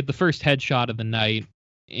headshot. We get the first headshot of the night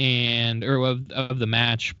of the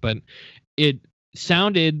match, but it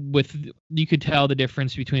sounded you could tell the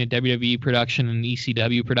difference between a WWE production and an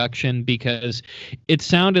ECW production, because it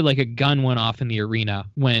sounded like a gun went off in the arena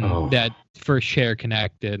when that first chair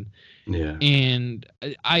connected. Yeah. And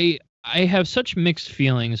I have such mixed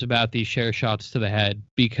feelings about these chair shots to the head,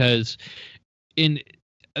 because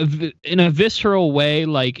in a visceral way,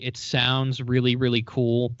 like it sounds really, really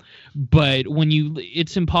cool, but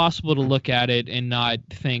it's impossible to look at it and not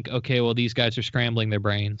think, okay, well, these guys are scrambling their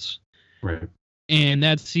brains. Right. And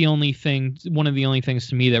that's one of the only things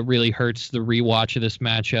to me that really hurts the rewatch of this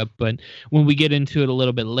matchup. But when we get into it a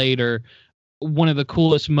little bit later, one of the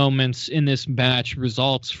coolest moments in this match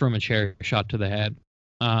results from a chair shot to the head.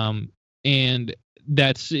 And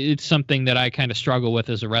it's something that I kind of struggle with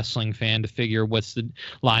as a wrestling fan, to figure what's the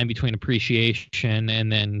line between appreciation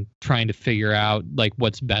and then trying to figure out like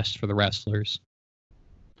what's best for the wrestlers.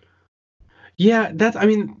 Yeah, that's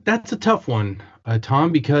a tough one,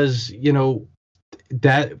 Tom, because, you know,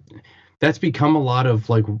 that's become a lot of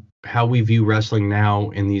like how we view wrestling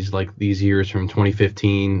now in these years from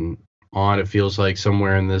 2015 on. It feels like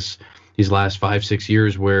somewhere in these last 5-6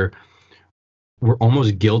 years where we're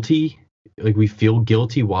almost guilty. Like we feel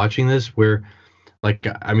guilty watching this, where like,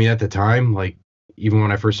 I mean, at the time, like even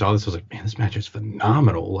when I first saw this, I was like, man, this match is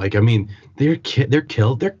phenomenal. Like, I mean, they're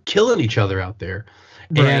killing each other out there.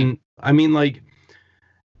 Right. And I mean, like,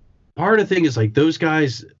 part of the thing is like those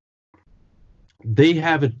guys,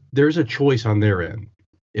 there's a choice on their end.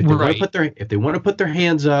 If they want to put their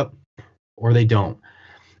hands up or they don't.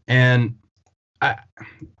 And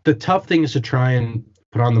the tough thing is to try and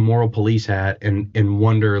put on the moral police hat and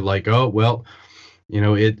wonder like, oh, well, you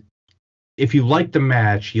know, if you like the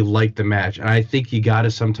match, you like the match. And I think you got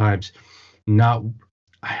to sometimes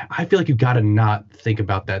I feel like you got to not think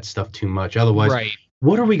about that stuff too much. Otherwise, right.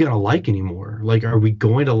 What are we going to like anymore? Like, are we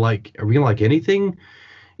going to like anything,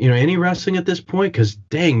 you know, any wrestling at this point? Because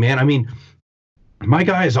dang, man, I mean, my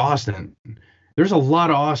guy is Austin. There's a lot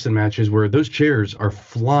of Austin matches where those chairs are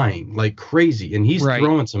flying like crazy, and he's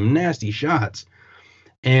throwing some nasty shots.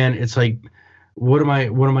 And it's like, what am I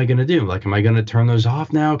going to do? Like, am I going to turn those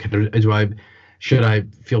off now? Should I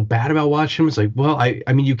feel bad about watching them? It's like, well, I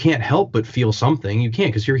mean, you can't help but feel something. You can't,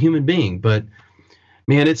 because you're a human being. But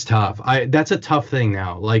man, it's tough. That's a tough thing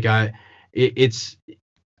now. Like I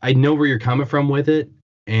know where you're coming from with it,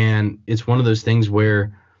 and it's one of those things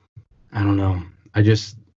where I don't know.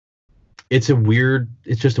 It's just a weird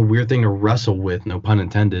thing to wrestle with, no pun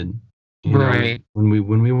intended. You know,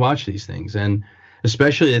 when we watch these things, and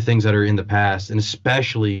especially the things that are in the past, and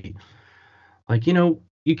especially like, you know,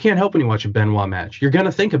 you can't help when you watch a Benoit match. You're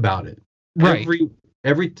gonna think about it. Right.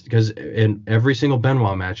 Because in every single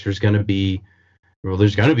Benoit match, there's gonna be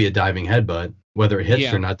a diving headbutt. Whether it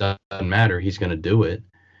hits or not doesn't matter. He's gonna do it.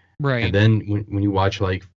 Right. And then when you watch,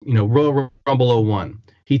 like, you know, Royal Rumble 01,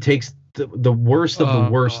 he takes the worst of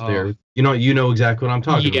the worst there. You know exactly what I'm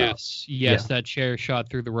talking about. Yes, that chair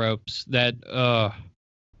shot through the ropes. That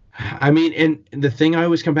I mean, and the thing I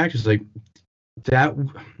always come back to is like that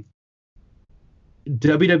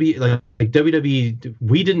WWE, like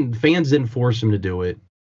WWE, fans didn't force him to do it.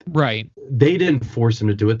 Right. They didn't force him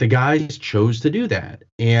to do it. The guys chose to do that.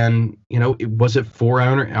 And, you know, was it for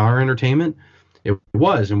our entertainment? It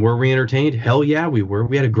was. And were we entertained? Hell yeah, we were.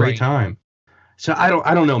 We had a great time. So I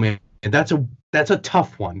don't know, man. That's a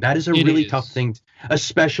tough one. That is a really tough thing,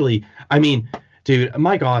 especially, I mean, dude,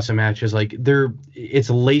 Mike Awesome matches, like, it's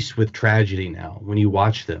laced with tragedy now when you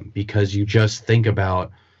watch them, because you just think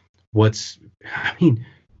about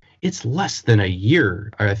it's less than a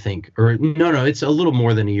year, I think, or no, it's a little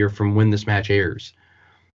more than a year from when this match airs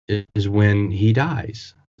is when he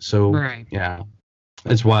dies. So yeah,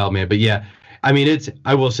 it's wild, man. But yeah, I mean,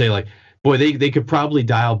 I will say, like, boy, they could probably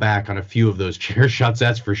dial back on a few of those chair shots.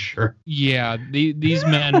 That's for sure. Yeah, these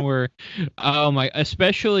men were, oh my,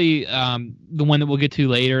 especially the one that we'll get to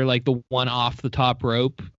later, like the one off the top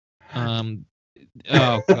rope.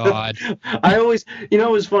 Oh God. I always, you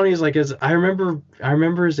know, what's funny is, like, I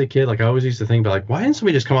remember as a kid, like, I always used to think about, like, why didn't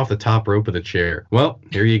somebody just come off the top rope of the chair? Well,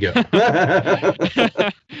 here you go.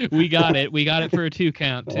 We got it for a 2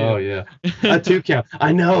 count too. Oh yeah, a 2 count.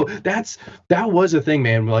 I know, that was a thing,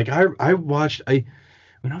 man. Like, I watched, when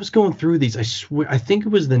I was going through these, I swear, I think it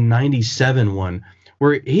was the 97 one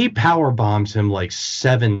where he power bombs him like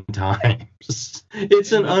 7 times.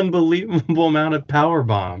 It's an unbelievable amount of power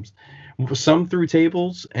bombs. Some through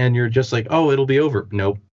tables, and you're just like, oh, it'll be over.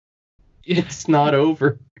 Nope, it's not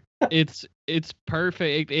over. It's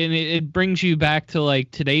perfect, and it brings you back to,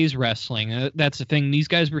 like, today's wrestling. That's the thing. These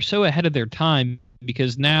guys were so ahead of their time,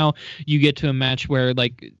 because now you get to a match where,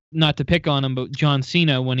 like, not to pick on him, but John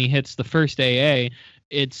Cena, when he hits the first AA,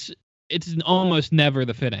 it's almost never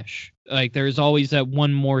the finish. Like, there's always that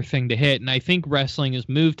one more thing to hit, and I think wrestling has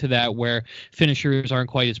moved to that where finishers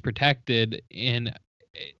aren't quite as protected. And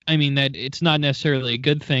I mean, that it's not necessarily a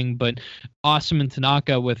good thing, but Awesome and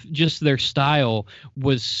Tanaka, with just their style,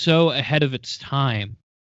 was so ahead of its time.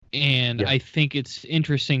 And Yeah. I think it's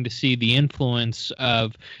interesting to see the influence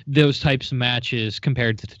of those types of matches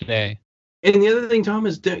compared to today. And the other thing, Tom,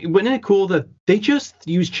 is wasn't it cool that they just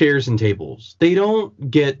use chairs and tables? They don't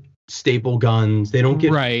get staple guns. They don't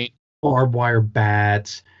get Right. barbed wire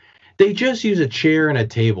bats. They just use a chair and a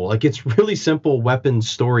table. Like, it's really simple weapons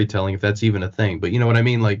storytelling, if that's even a thing. But you know what I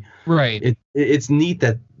mean? Like, Right. it's neat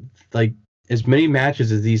that, like, as many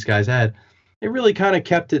matches as these guys had, they really kind of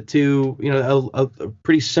kept it to, you know, a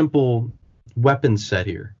pretty simple weapons set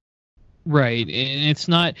here. Right, and it's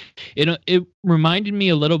not. It reminded me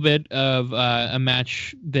a little bit of a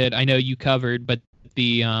match that I know you covered, but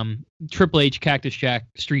the Triple H Cactus Jack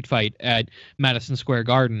street fight at Madison Square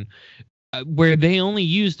Garden, where they only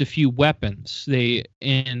used a few weapons.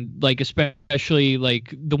 Especially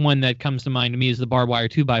like the one that comes to mind to me is the barbed wire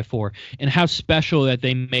 2x4, and how special that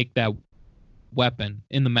they make that weapon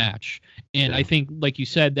in the match. And Yeah. I think, like you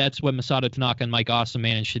said, that's what Masato Tanaka and Mike Awesome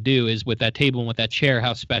managed to do, is with that table and with that chair,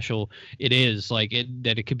 how special it is, like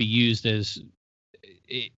that it could be used as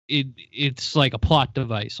it's like a plot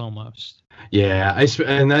device almost. Yeah, I think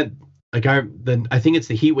it's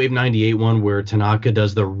the Heatwave '98 one where Tanaka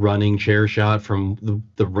does the running chair shot from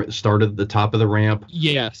the start of the top of the ramp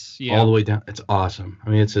Yes, yeah. all the way down. It's awesome.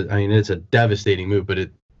 I mean, it's a devastating move, but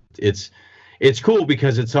it's cool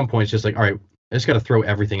because at some point it's just like, all right, I just got to throw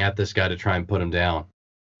everything at this guy to try and put him down.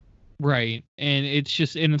 Right, and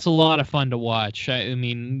it's a lot of fun to watch. I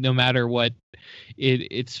mean, no matter what,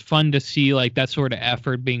 it's fun to see like that sort of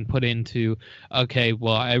effort being put into. Okay,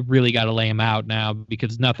 well, I really got to lay him out now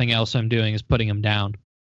because nothing else I'm doing is putting him down.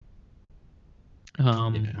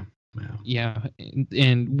 Yeah,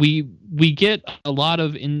 and we get a lot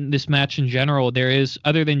of, in this match in general, there is,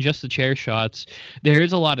 other than just the chair shots, there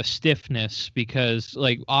is a lot of stiffness because,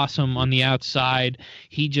 like, Awesome on the outside,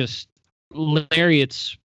 he just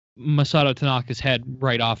lariats Masato Tanaka's head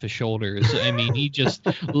right off his shoulders. I mean, he just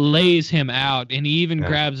lays him out, and he even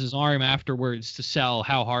grabs his arm afterwards to sell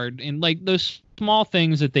how hard. And like those small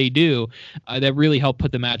things that they do that really help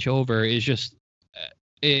put the match over is just.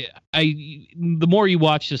 The more you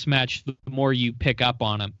watch this match, the more you pick up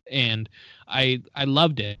on him, and I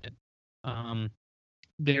loved it.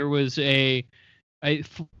 There was I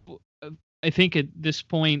think at this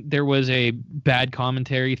point there was a bad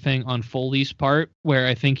commentary thing on Foley's part, where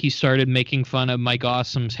I think he started making fun of Mike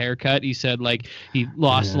Awesome's haircut. He said like he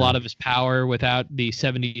lost a lot of his power without the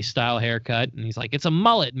 70s style haircut, and he's like, it's a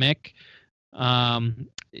mullet, Mick.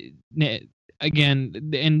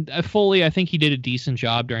 Again, and Foley, I think he did a decent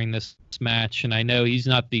job during this match, and I know he's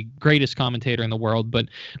not the greatest commentator in the world, but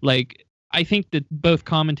like I think that both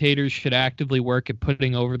commentators should actively work at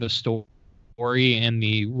putting over the story and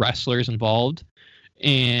the wrestlers involved,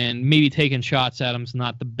 and maybe taking shots at him is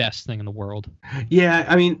not the best thing in the world. Yeah,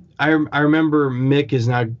 I mean, I remember Mick is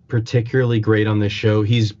not particularly great on this show.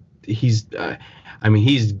 He's the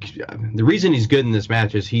reason he's good in this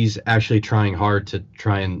match is he's actually trying hard to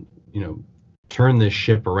try and, you know, turn this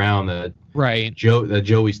ship around that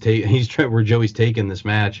Joey's taking this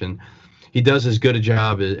match, and he does as good a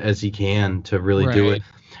job as he can to really do it.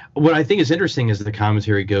 What I think is interesting as the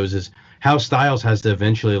commentary goes is how Styles has to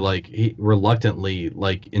eventually he reluctantly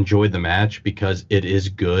enjoy the match because it is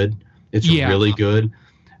good. It's really good.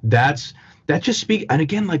 That just speaks, and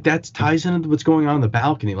again, like that ties into what's going on in the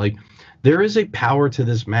balcony. Like there is a power to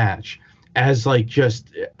this match as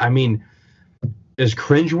as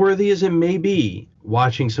cringeworthy as it may be,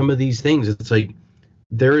 watching some of these things, it's like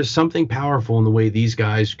there is something powerful in the way these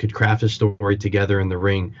guys could craft a story together in the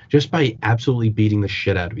ring just by absolutely beating the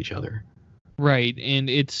shit out of each other. Right,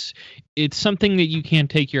 and it's something that you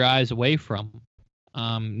can't take your eyes away from,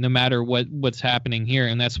 no matter what's happening here,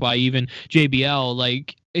 and that's why even JBL,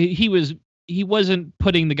 like he wasn't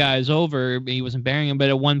putting the guys over, he wasn't burying him, but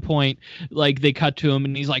at one point, like, they cut to him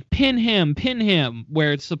and he's like, pin him,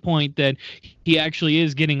 where it's the point that he actually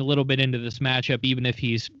is getting a little bit into this matchup, even if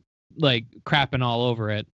he's like crapping all over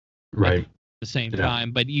it at the same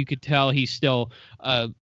time. But you could tell he's still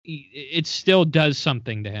it still does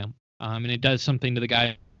something to him, and it does something to the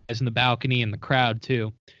guys in the balcony and the crowd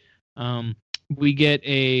too. We get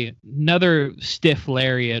another stiff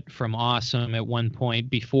lariat from Awesome at one point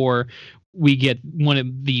before we get one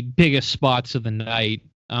of the biggest spots of the night,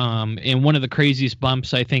 and one of the craziest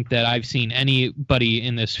bumps I think that I've seen anybody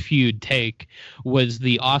in this feud take was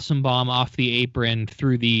the Awesome bomb off the apron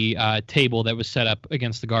through the table that was set up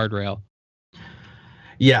against the guardrail.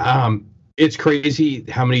 Yeah, it's crazy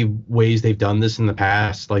how many ways they've done this in the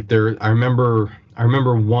past. Like I remember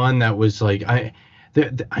one that was like I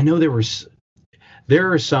know there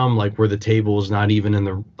are some like where the table is not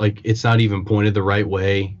even it's not even pointed the right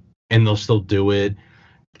way, and they'll still do it.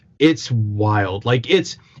 it's wild. Like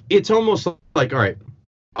it's almost like, all right,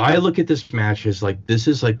 I look at this match as like, this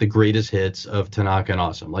is like the greatest hits of Tanaka and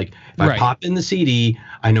Awesome. Like if I pop in the CD,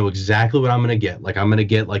 I know exactly what I'm going to get. Like I'm going to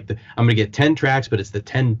get 10 tracks, but it's the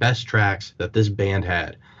 10 best tracks that this band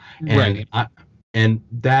had. And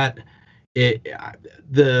the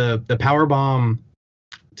power bomb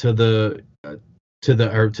to the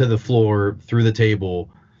floor through the table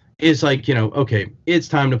is like, okay, it's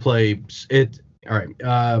time to play it. All right.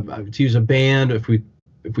 To use a band, if we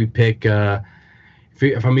pick,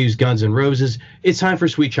 if I'm gonna use Guns N' Roses, it's time for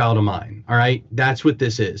Sweet Child of Mine. All right. That's what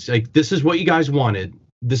this is. Like, this is what you guys wanted.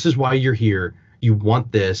 This is why you're here. You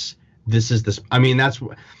want this. This is this. I mean, that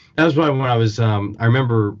was why when I was, I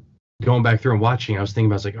remember going back through and watching, I was thinking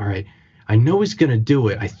about, I was like, all right, I know he's going to do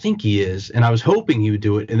it. I think he is. And I was hoping he would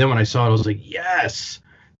do it. And then when I saw it, I was like, yes,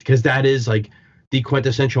 because that is like the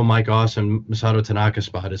quintessential Mike Awesome, Masato Tanaka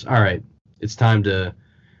spot is, all right, it's time to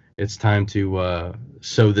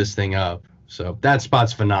sew this thing up. So that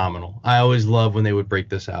spot's phenomenal. I always love when they would break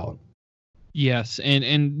this out. Yes,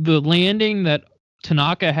 and the landing that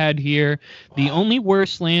Tanaka had here, the only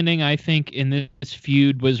worst landing I think in this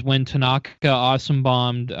feud was when Tanaka awesome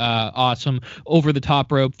bombed Awesome over the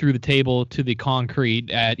top rope through the table to the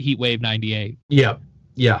concrete at Heatwave 98. Yeah,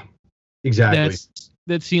 exactly.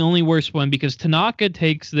 That's the only worst one, because Tanaka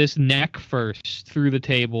takes this neck first through the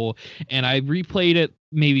table, and I replayed it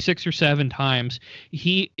maybe 6 or 7 times.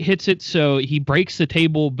 He hits it so he breaks the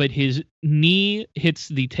table, but his knee hits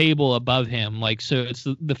the table above him. Like, so it's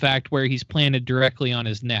the fact where he's planted directly on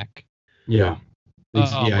his neck. Yeah.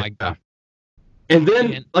 My God. And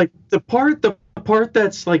then like the part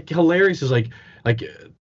that's like hilarious is like I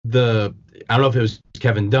don't know if it was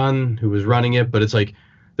Kevin Dunn who was running it, but it's like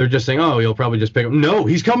they're just saying, oh, he'll probably just pick him. No,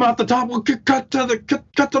 he's coming off the top. We'll cut to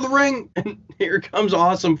the ring, and here comes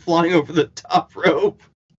Awesome flying over the top rope.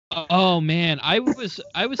 Oh man, I was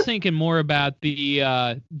thinking more about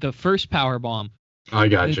the first power bomb. I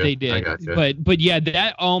got you. They did, but yeah,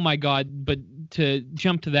 that. Oh my God! But to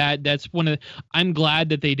jump to that, that's one of. I'm glad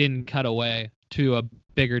that they didn't cut away to a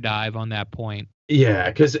bigger dive on that point. Yeah,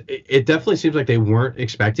 because it definitely seems like they weren't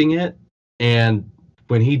expecting it, and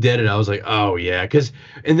when he did it, I was like, oh yeah,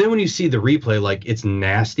 and then when you see the replay, like it's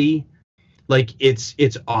nasty, like it's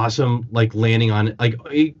Awesome, like landing on like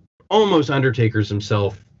almost Undertaker's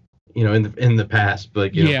himself, in the past,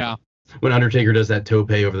 but when Undertaker does that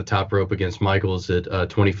tope over the top rope against Michaels at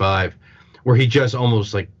 25, where he just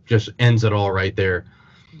almost just ends it all right there.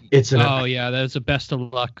 That's a best of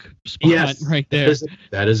luck spot right there.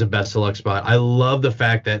 That is a best of luck spot. I love the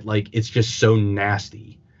fact that like it's just so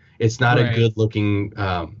nasty. It's not a good looking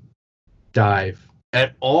dive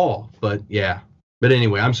at all, but yeah. But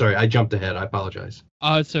anyway, I'm sorry, I jumped ahead. I apologize.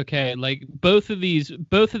 Oh, it's okay. Like both of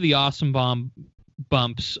the Awesome Bomb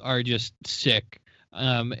bumps are just sick.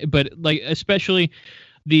 But like especially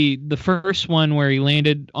the first one where he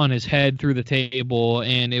landed on his head through the table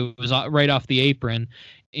and it was right off the apron,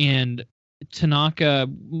 and Tanaka,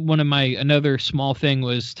 another small thing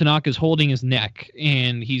was Tanaka's holding his neck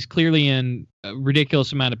and he's clearly in a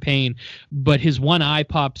ridiculous amount of pain, but his one eye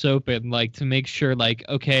pops open like to make sure like,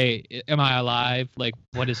 okay, am I alive? Like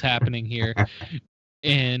what is happening here?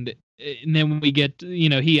 and then when we get,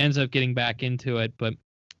 he ends up getting back into it, but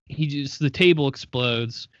the table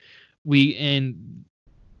explodes. And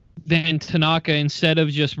then Tanaka, instead of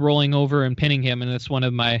just rolling over and pinning him, and that's one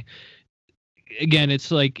of my, again,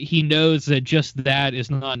 it's like he knows that just that is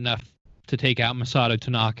not enough to take out Masato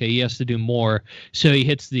Tanaka. He has to do more. So he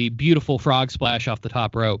hits the beautiful frog splash off the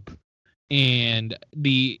top rope. And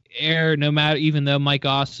the air, even though Mike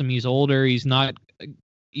Awesome, he's older, he's not,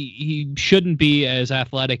 he shouldn't be as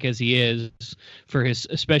athletic as he is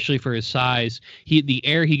especially for his size. The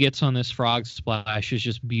air he gets on this frog splash is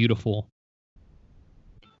just beautiful.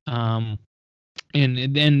 And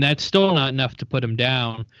that's still not enough to put him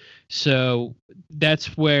down. So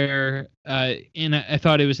that's where, and I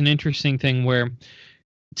thought it was an interesting thing where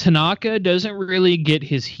Tanaka doesn't really get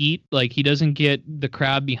his heat. Like he doesn't get the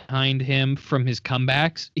crowd behind him from his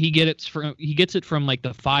comebacks. He gets it from like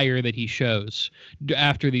the fire that he shows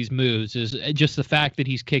after these moves, is just the fact that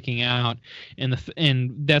he's kicking out.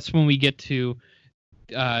 And that's when we get to,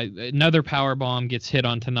 another power bomb gets hit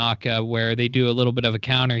on Tanaka where they do a little bit of a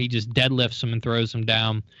counter. He just deadlifts him and throws him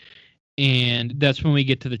down. And that's when we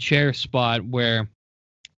get to the chair spot where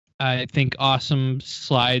I think Awesome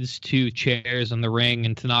slides 2 chairs in the ring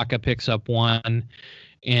and Tanaka picks up one,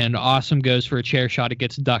 and Awesome goes for a chair shot. It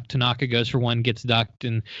gets ducked. Tanaka goes for one, gets ducked.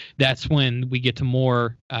 And that's when we get to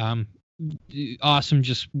more, Awesome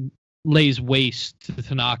just lays waste to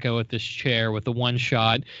Tanaka with this chair with the one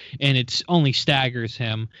shot, and it's only staggers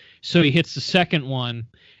him. So he hits the second one,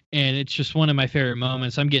 and it's just one of my favorite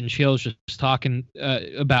moments. I'm getting chills just talking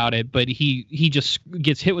about it, but he just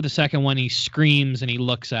gets hit with the second one. He screams and he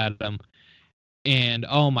looks at him, and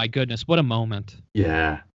oh my goodness, what a moment.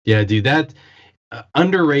 Yeah, dude, that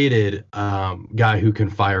underrated guy who can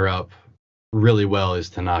fire up really well is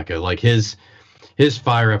Tanaka. Like his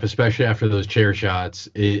fire up, especially after those chair shots,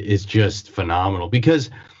 is just phenomenal, because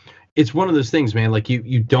it's one of those things, man. Like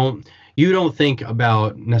you don't think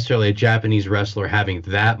about necessarily a Japanese wrestler having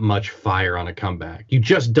that much fire on a comeback. You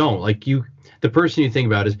just don't. Like the person you think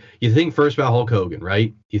about is, you think first about Hulk Hogan,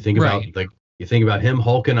 right? You think about you think about him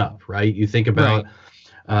hulking up, right? You think about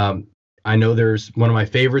I know there's one of my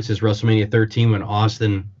favorites is WrestleMania 13 when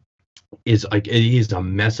Austin is like, he's a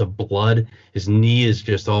mess of blood. His knee is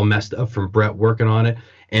just all messed up from Bret working on it.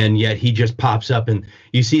 And yet he just pops up and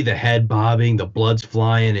you see the head bobbing, the blood's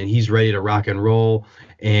flying, and he's ready to rock and roll.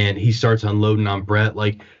 And he starts unloading on Bret.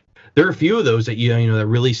 Like, there are a few of those that, you know, that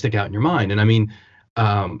really stick out in your mind. And I mean,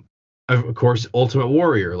 of course, Ultimate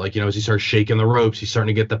Warrior, like, you know, as he starts shaking the ropes, he's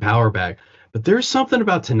starting to get the power back. But there's something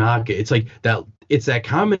about Tanaka. It's like that, it's that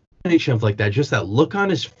combination of like that, just that look on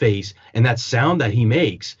his face and that sound that he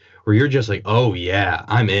makes, where you're just like, oh yeah,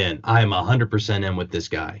 I'm in. I'm 100% in with this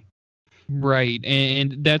guy. Right.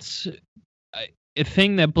 And that's a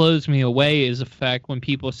thing that blows me away, is the fact when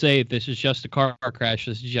people say this is just a car crash,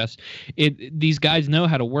 this is just it. These guys know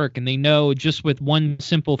how to work, and they know just with one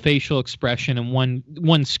simple facial expression and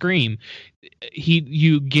one scream,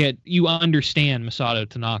 you understand Masato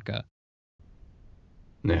Tanaka.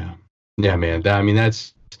 Yeah, man.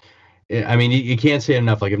 You can't say it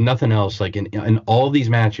enough. Like, if nothing else, like in all these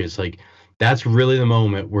matches, like that's really the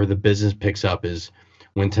moment where the business picks up, is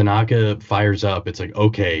when Tanaka fires up. It's like,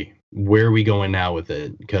 okay, where are we going now with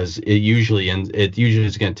it? Because it usually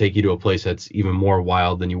is going to take you to a place that's even more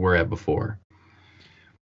wild than you were at before.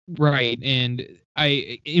 Right. And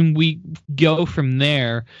we go from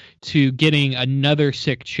there to getting another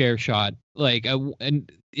sick chair shot. Like,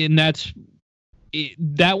 and that's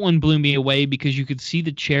that one blew me away, because you could see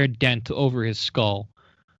the chair dent over his skull.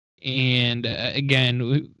 And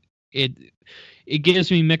again, it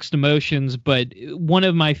gives me mixed emotions, but one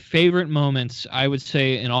of my favorite moments, I would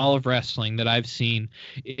say, in all of wrestling that I've seen,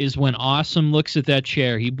 is when Awesome looks at that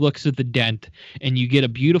chair, he looks at the dent, and you get a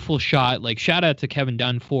beautiful shot. Like, shout out to Kevin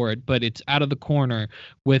Dunn for it, but it's out of the corner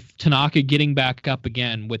with Tanaka getting back up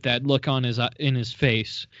again with that look on in his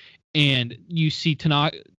face, and you see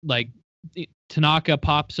Tanaka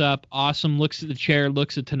pops up. Awesome looks at the chair,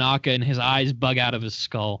 looks at Tanaka, and his eyes bug out of his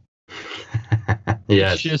skull.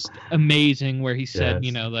 Yes. It's just amazing, where he said,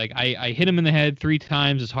 you know, like, I hit him in the head 3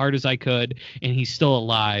 times as hard as I could, and he's still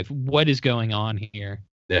alive. What is going on here?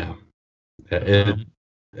 Yeah.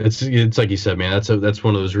 It's like you said, man, that's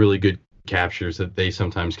one of those really good captures that they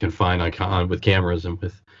sometimes can find on with cameras and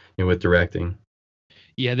with directing.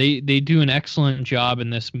 Yeah, they do an excellent job in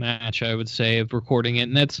this match, I would say, of recording it.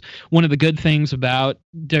 And that's one of the good things about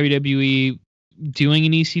WWE doing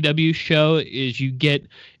an ECW show, is you get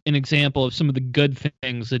an example of some of the good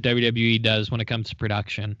things that WWE does when it comes to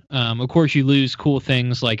production. Of course, you lose cool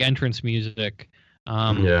things like entrance music.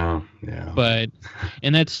 Yeah. But,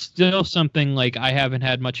 and that's still something, like, I haven't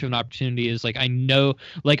had much of an opportunity, is like, I knew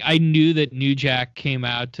that New Jack came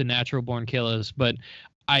out to Natural Born Killers, but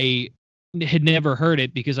I had never heard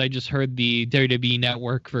it because I just heard the WWE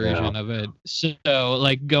Network version of it. So,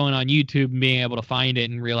 like, going on YouTube and being able to find it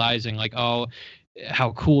and realizing, like, oh,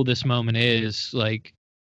 how cool this moment is, like,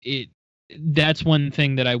 that's one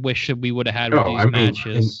thing that I wish that we would have had with these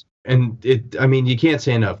matches. And you can't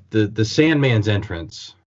say enough. The Sandman's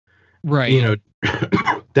entrance, right? You know,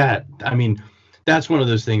 that's one of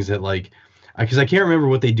those things that, like, because I can't remember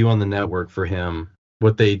what they do on the network for him,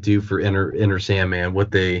 what they do for Enter Sandman, what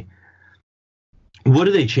do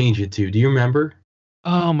they change it to? Do you remember?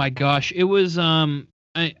 Oh my gosh, it was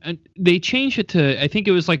they changed it to, I think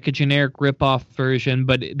it was like a generic ripoff version,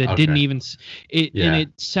 but that didn't even and it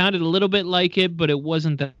sounded a little bit like it, but it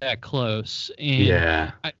wasn't that close.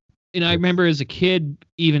 And I remember as a kid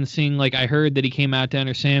even seeing, like, I heard that he came out to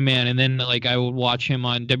Enter Sandman, and then, like, I would watch him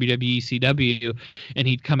on WWE CW, and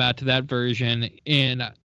he'd come out to that version,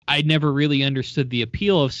 and I never really understood the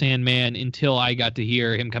appeal of Sandman until I got to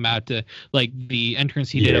hear him come out to, like, the entrance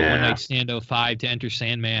he did at One Night Stand 05 to Enter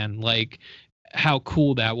Sandman. Like, how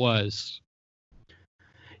cool that was.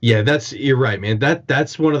 Yeah, you're right, man.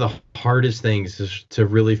 That's one of the hardest things to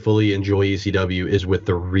really fully enjoy ECW, is with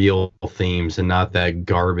the real themes and not that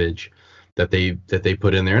garbage that they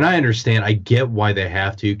put in there. And I understand, I get why they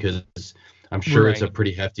have to, because I'm sure it's a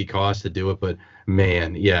pretty hefty cost to do it, but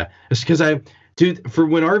man, yeah. It's because for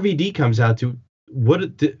when RVD comes out,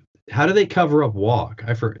 how do they cover up Walk?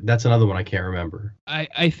 That's another one I can't remember.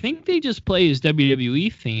 I think they just play his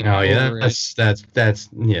WWE theme. Oh yeah,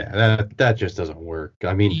 that just doesn't work.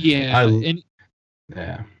 I mean,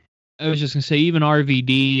 yeah. I was just gonna say, even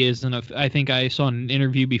RVD isn't. I think I saw an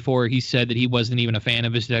interview before. He said that he wasn't even a fan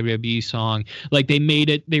of his WWE song. Like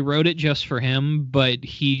they wrote it just for him, but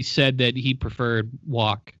he said that he preferred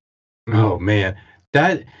Walk. Oh man,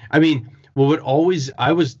 would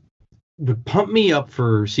pump me up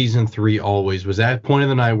for season 3 always was that point of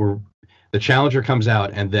the night where the challenger comes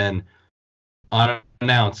out and then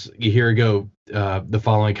unannounced, here we go, the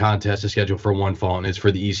following contest is scheduled for one fall and it's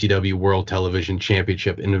for the ECW World Television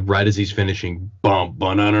Championship, and right as he's finishing, bam,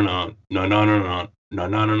 bam,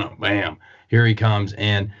 here he comes.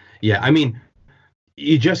 And yeah, I mean,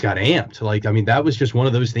 you just got amped. Like, I mean, that was just one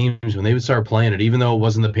of those themes when they would start playing it, even though it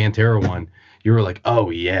wasn't the Pantera one. You were like,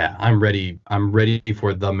 oh yeah, I'm ready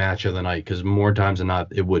for the match of the night, because more times than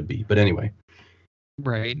not it would be. But anyway.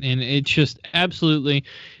 Right. And it's just absolutely,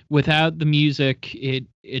 without the music, it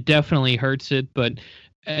definitely hurts it. But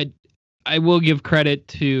I will give credit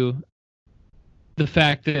to the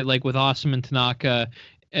fact that, like, with Awesome and Tanaka,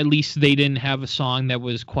 at least they didn't have a song that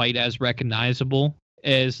was quite as recognizable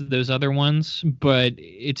as those other ones, but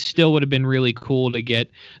it still would have been really cool to get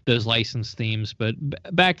those licensed themes. But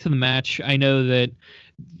back to the match, I know that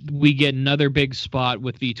we get another big spot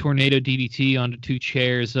with the tornado DDT onto 2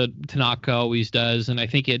 chairs that Tanaka always does, and I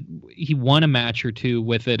think he won a match or 2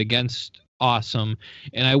 with it against Awesome.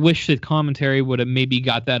 And I wish that commentary would have maybe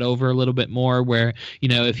got that over a little bit more, where, you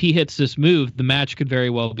know, if he hits this move, the match could very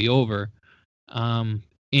well be over.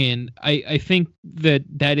 And I think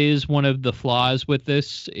that is one of the flaws with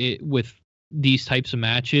this, with these types of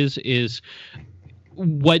matches, is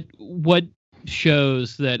what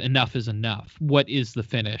shows that enough is enough. What is the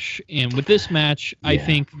finish? And with this match, I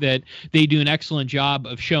think that they do an excellent job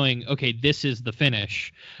of showing, okay, this is the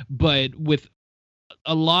finish. But with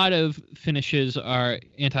a lot of finishes are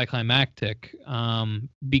anticlimactic,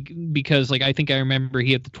 because, like, I think I remember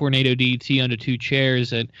he had the tornado DDT onto 2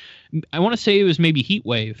 chairs at, I want to say it was maybe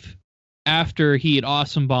Heatwave, after he had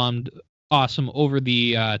Awesome bombed Awesome over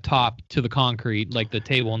the top to the concrete, like the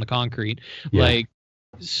table on the concrete. Yeah. Like,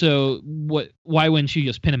 so why wouldn't you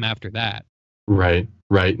just pin him after that? Right.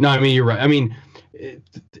 No, I mean, you're right. I mean,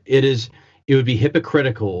 it would be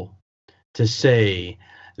hypocritical to say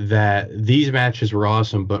that these matches were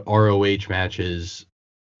awesome, but ROH matches,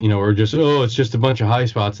 you know, are just, it's just a bunch of high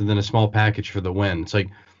spots and then a small package for the win. It's like,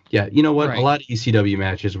 yeah, you know what? Right. A lot of ECW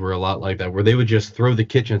matches were a lot like that, where they would just throw the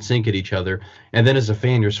kitchen sink at each other. And then as a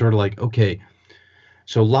fan, you're sort of like, okay,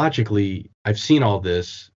 so logically, I've seen all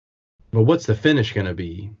this, but what's the finish going to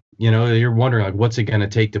be? You know, you're wondering, like, what's it going to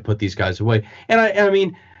take to put these guys away? And I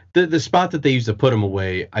mean, the spot that they used to put them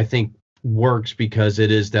away, I think works because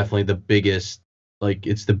it is definitely the biggest, like,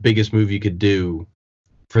 it's the biggest move you could do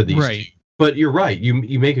for these. Right. But you're right.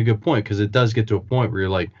 You make a good point, because it does get to a point where you're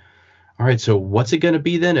like, all right, so what's it going to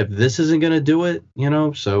be then if this isn't going to do it? You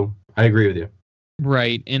know, so I agree with you.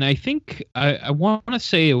 Right. And I think I want to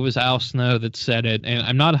say it was Al Snow that said it, and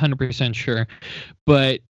I'm not 100% sure,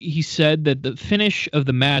 but he said that the finish of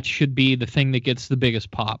the match should be the thing that gets the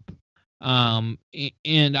biggest pop.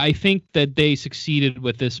 And I think that they succeeded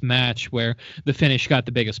with this match where the finish got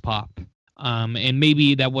the biggest pop. And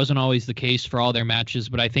maybe that wasn't always the case for all their matches,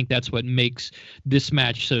 but I think that's what makes this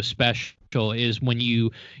match so special, is when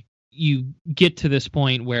you get to this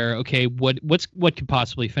point where, okay, what could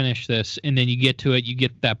possibly finish this? And then you get to it, you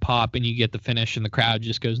get that pop, and you get the finish, and the crowd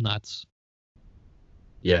just goes nuts.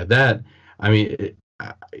 Yeah, that, I mean,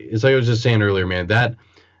 it's like I was just saying earlier, man,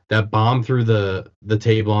 that bomb through the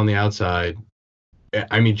table on the outside,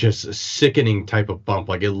 I mean, just a sickening type of bump.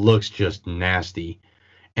 Like, it looks just nasty.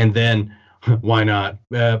 And then, why not?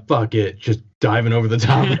 Fuck it. Just diving over the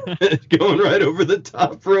top, going right over the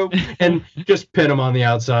top rope, and just pin him on the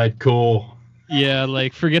outside. Cool. Yeah,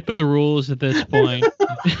 like, forget the rules at this point.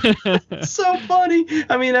 So funny.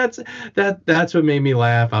 I mean, that's what made me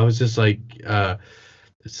laugh. I was just like,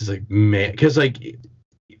 this is like, man, because, like,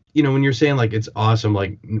 you know, when you're saying, like, it's awesome,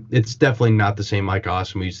 like, it's definitely not the same Mike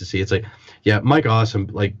Awesome we used to see. It's like, yeah, Mike Awesome,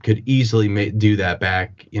 like, could easily do that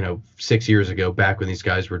back, you know, 6 years ago, back when these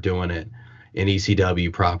guys were doing it in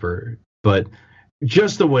ECW proper. But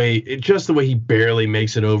just the way he barely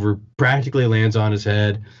makes it over, practically lands on his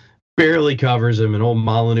head, barely covers him, and old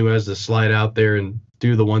Molyneux has to slide out there and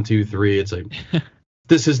do the 1, 2, 3. It's like,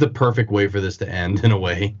 this is the perfect way for this to end, in a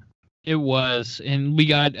way. It was, and we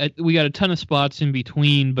got a ton of spots in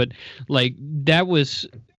between, but, like, that was,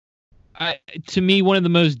 to me, one of the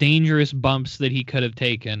most dangerous bumps that he could have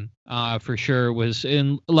taken, for sure, was,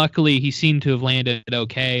 and luckily he seemed to have landed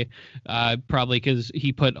okay, probably because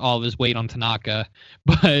he put all of his weight on Tanaka,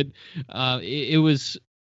 but it was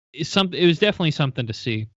definitely something to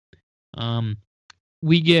see.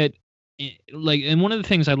 We get and one of the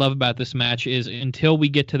things I love about this match is until we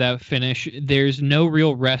get to that finish, there's no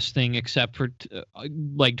real resting except for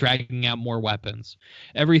dragging out more weapons.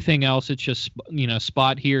 Everything else, it's just,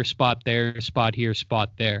 spot here, spot there, spot here,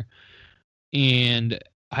 spot there. And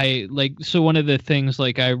so one of the things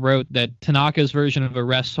I wrote that Tanaka's version of a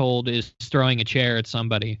rest hold is throwing a chair at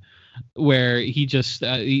somebody, where he just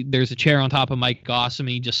there's a chair on top of Mike Awesome,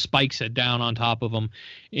 and he just spikes it down on top of him,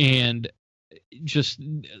 and just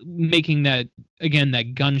making that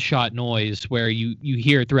gunshot noise where you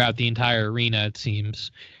hear throughout the entire arena, it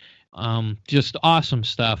seems. Just awesome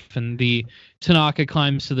stuff. And the Tanaka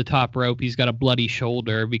climbs to the top rope. He's got a bloody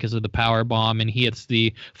shoulder because of the power bomb, and he hits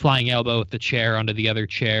the flying elbow with the chair onto the other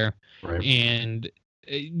chair. Right. And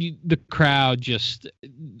the crowd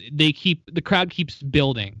keeps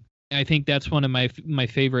building. I think that's one of my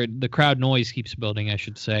favorite. The crowd noise keeps building, I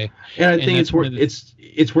should say. And I think it's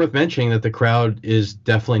worth mentioning that the crowd is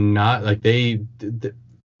definitely not they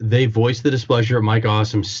voice the displeasure of Mike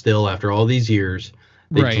Awesome still after all these years.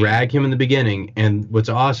 They drag him in the beginning, and what's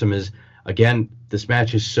awesome is, again, this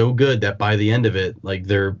match is so good that by the end of it,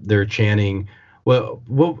 they're chanting. Well,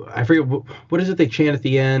 I forget what is it they chant at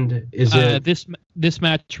the end? Is it this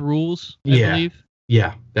match rules? I believe.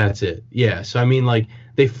 Yeah, that's it. Yeah, so I mean,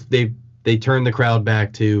 they turn the crowd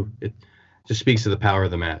back to it. Just speaks to the power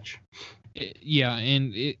of the match. Yeah,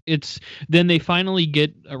 and it's then they finally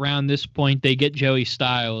get around this point. They get Joey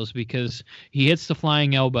Styles because he hits the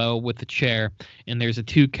flying elbow with the chair, and there's a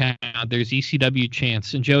 2 count. There's ECW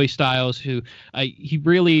chants, and Joey Styles, who I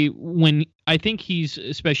think he's,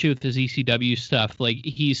 especially with his ECW stuff,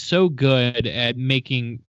 he's so good at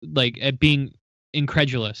making at being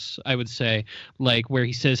incredulous, I would say, where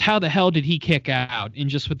he says, how the hell did he kick out, and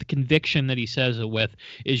just with the conviction that he says it with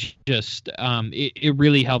is just it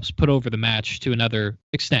really helps put over the match to another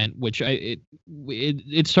extent, which it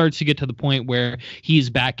starts to get to the point where he's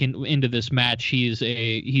back into this match. He's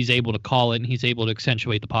able to call it, and he's able to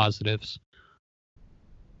accentuate the positives.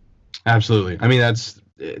 Absolutely. I mean,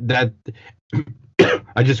 that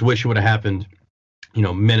I just wish it would have happened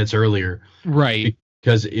minutes earlier, right?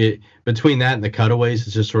 Because between that and the cutaways,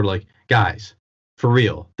 it's just sort of guys, for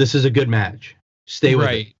real, this is a good match. Stay with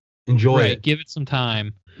it. Enjoy it. Give it some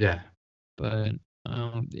time. Yeah. But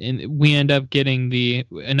and we end up getting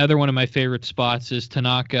another one of my favorite spots is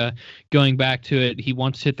Tanaka going back to it. He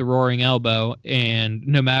wants to hit the roaring elbow, and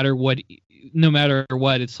no matter what,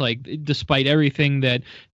 it's despite everything that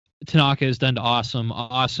Tanaka has done to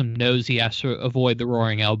Awesome knows he has to avoid the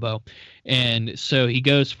roaring elbow, and so he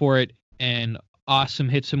goes for it, and Awesome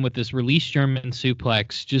hits him with this release German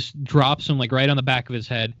suplex, just drops him right on the back of his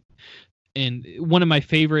head. And one of my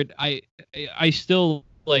favorite, I still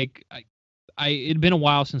it had been a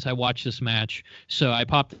while since I watched this match, so I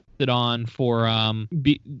popped it on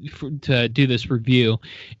to do this review,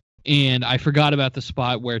 and I forgot about the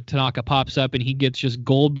spot where Tanaka pops up and he gets just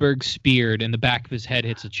Goldberg speared and the back of his head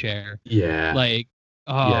hits a chair. Yeah.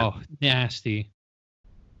 Nasty.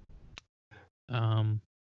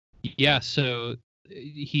 Yeah, so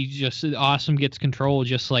Awesome gets control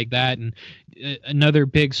just like that, and another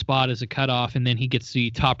big spot is a cutoff, and then he gets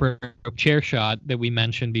the top rope chair shot that we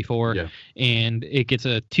mentioned before, and it gets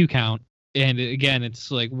a 2 count. And again,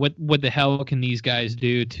 it's what the hell can these guys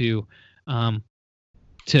do to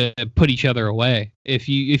put each other away? If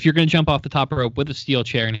you're going to jump off the top rope with a steel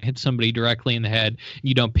chair and hit somebody directly in the head,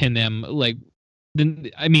 you don't pin them.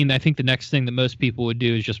 Then I think the next thing that most people would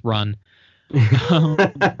do is just run.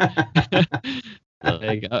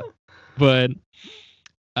 But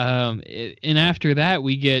and after that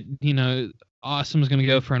we get Awesome's gonna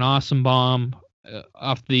go for an awesome bomb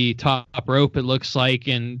off the top rope, it looks like,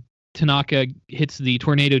 and Tanaka hits the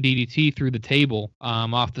tornado DDT through the table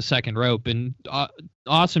off the second rope, and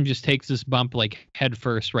Awesome just takes this bump head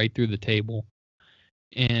first right through the table.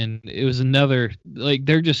 And it was another,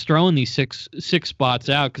 they're just throwing these six spots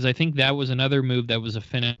out, because I think that was another move that was a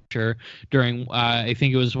finisher during, I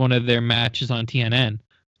think it was one of their matches on TNN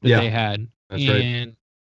that they had. That's right.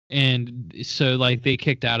 And so they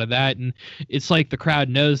kicked out of that, and it's the crowd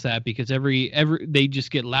knows that, because every they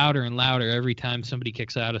just get louder and louder every time somebody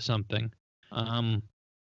kicks out of something. And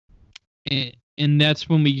that's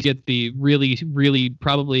when we get the really, really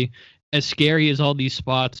probably as scary as all these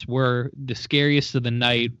spots were, the scariest of the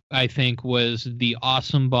night, I think, was the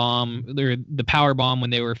awesome bomb, or the power bomb when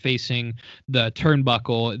they were facing the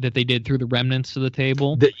turnbuckle that they did through the remnants of the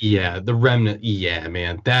table. The remnant. Yeah,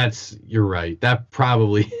 man. You're right. That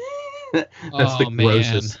probably, that's the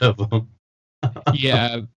grossest of them.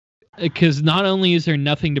 Yeah. Because not only is there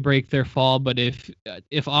nothing to break their fall, but if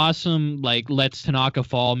Awesome like lets Tanaka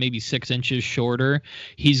fall maybe 6 inches shorter,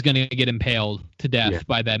 he's gonna get impaled to death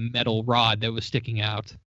by that metal rod that was sticking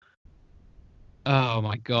out. Oh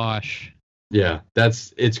my gosh. Yeah,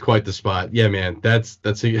 it's quite the spot. Yeah, man, that's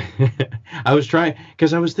I was trying,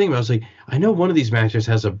 because I was thinking, I was like, I know one of these matches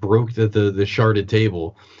has the sharded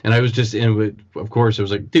table, and I was just of course it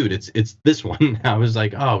was like, dude, it's this one. I was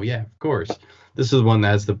like, oh yeah, of course, this is the one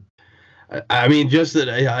that has I mean, just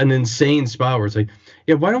an insane spot where it's like,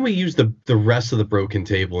 yeah, why don't we use the rest of the broken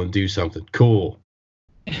table and do something cool?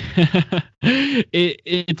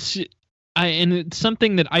 It's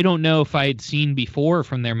something that I don't know if I had seen before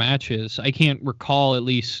from their matches. I can't recall at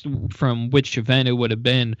least from which event it would have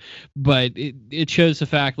been, but it shows the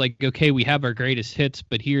fact, like, okay, we have our greatest hits,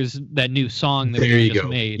 but here's that new song that we just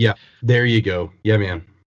made. Yeah, there you go. Yeah, man.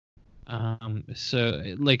 So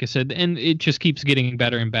like I said, and it just keeps getting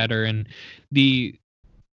better and better, and we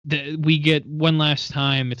get one last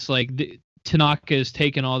time, it's like Tanaka has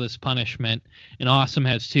taken all this punishment, and Awesome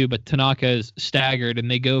has too, but Tanaka is staggered,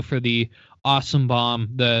 and they go for the Awesome Bomb,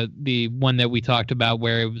 the one that we talked about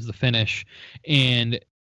where it was the finish, and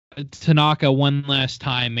Tanaka one last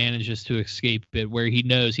time manages to escape it, where he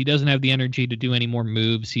knows he doesn't have the energy to do any more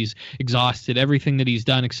moves. He's exhausted everything that he's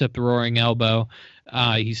done except the Roaring Elbow.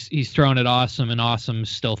 He's thrown at Awesome, and Awesome's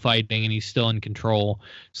still fighting, and he's still in control.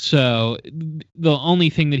 So the only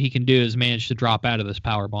thing that he can do is manage to drop out of this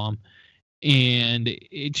power bomb, and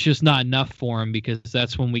it's just not enough for him, because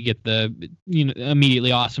that's when we get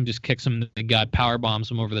immediately Awesome just kicks him in the gut, power bombs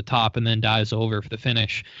him over the top, and then dives over for the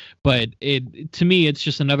finish. But to me, it's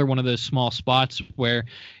just another one of those small spots where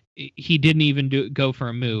he didn't even go for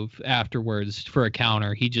a move afterwards for a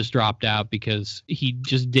counter. He just dropped out because he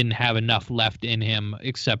just didn't have enough left in him,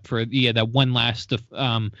 except for that one last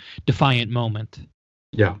defiant moment.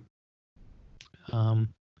 Yeah.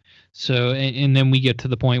 So and then we get to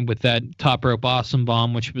the point with that top rope Awesome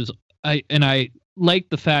Bomb, which was I like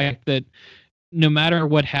the fact that no matter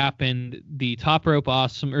what happened, the top rope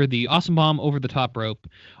Awesome, or the Awesome Bomb over the top rope,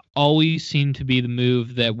 always seemed to be the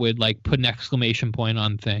move that would like put an exclamation point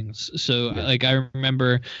on things. So like I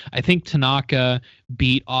remember, I think Tanaka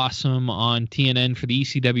beat Awesome on TNN for the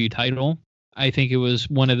ECW title. I think it was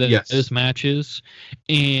one of those matches,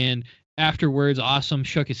 and afterwards Awesome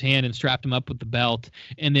shook his hand and strapped him up with the belt,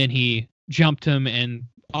 and then he jumped him and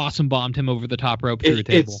Awesome bombed him over the top rope through a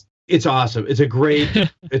table. It's awesome. It's a great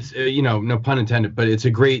it's no pun intended, but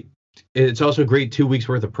it's also a great 2 weeks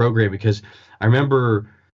worth of program, because I remember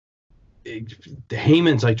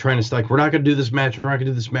Heyman's like trying to we're not going to do this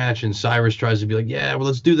match, and Cyrus tries to be like, yeah, well,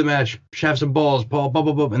 let's do the match, have some balls, Paul, blah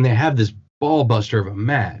blah blah, and they have this ball buster of a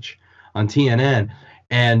match on TNN,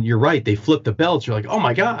 and you're right, they flip the belts, you're like, oh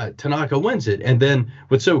my god, Tanaka wins it. And then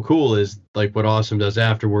what's so cool is like what Awesome does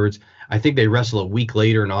afterwards. I think they wrestle a week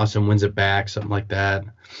later and Awesome wins it back, something like that.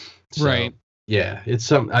 So, right. Yeah, it's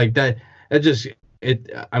something like that.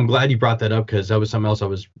 I'm glad you brought that up, because that was something else I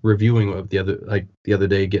was reviewing of the other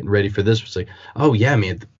day, getting ready for this. Was like, oh yeah,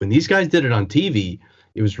 man, when these guys did it on TV,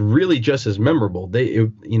 it was really just as memorable.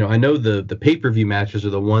 I know the pay-per-view matches are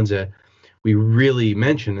the ones that we really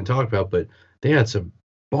mention and talk about, but they had some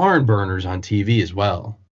barn burners on TV as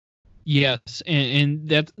well. Yes, and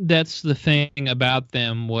that's the thing about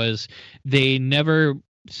them, was they never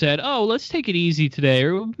said, oh, let's take it easy today,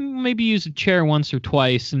 or maybe use a chair once or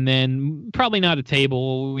twice, and then probably not a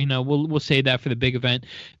table, we'll say that for the big event.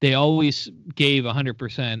 They always gave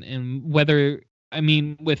 100%.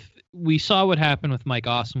 And we saw what happened with Mike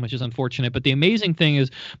Awesome, which is unfortunate, but the amazing thing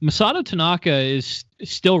is Masato Tanaka is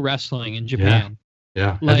still wrestling in Japan.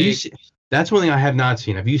 Yeah. That's one thing I have not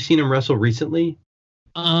seen. Have you seen him wrestle recently?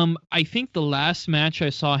 I think the last match I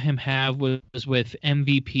saw him have was with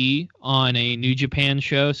MVP on a New Japan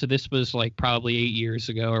show. So this was like probably 8 years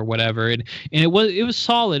ago or whatever. And it was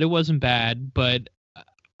solid. It wasn't bad, but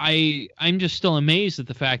I'm just still amazed at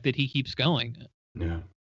the fact that he keeps going.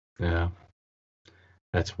 Yeah.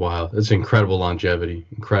 That's wild. That's incredible longevity.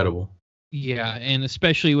 Incredible. Yeah. And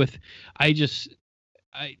especially with,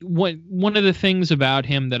 one of the things about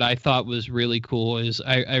him that I thought was really cool is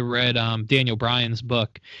I read Daniel Bryan's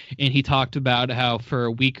book, and he talked about how for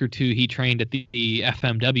a week or two he trained at the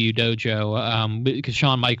FMW dojo, because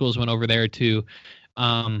Shawn Michaels went over there to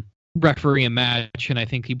referee a match, and I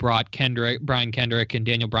think he brought Brian Kendrick and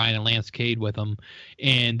Daniel Bryan and Lance Cade with him,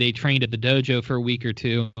 and they trained at the dojo for a week or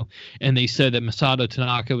two, and they said that Masato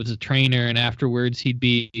Tanaka was a trainer, and afterwards he'd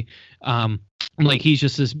be like, he's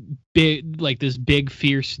just this big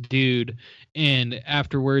fierce dude, and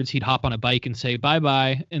afterwards he'd hop on a bike and say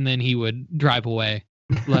bye-bye, and then he would drive away.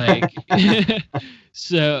 Like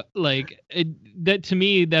so like that, to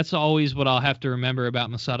me, that's always what I'll have to remember about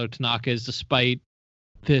Masato Tanaka, is despite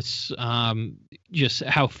this just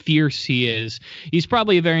how fierce he is, he's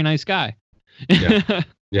probably a very nice guy.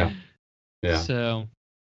 Yeah. So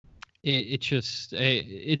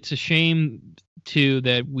it's a shame too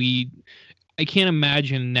that I can't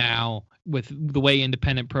imagine now, with the way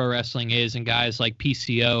independent pro wrestling is, and guys like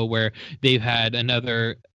PCO, where they've had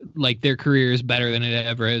another, like, their career is better than it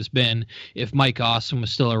ever has been, if Mike Awesome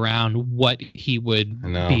was still around, what he would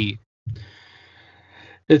be.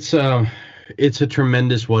 It's a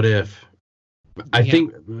tremendous what if. I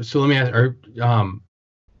think so. Let me ask, do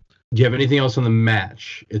you have anything else on the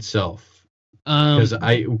match itself?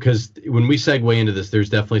 Because when we segue into this,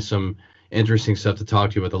 there's definitely some interesting stuff to talk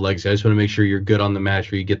to you about the legacy. I just want to make sure you're good on the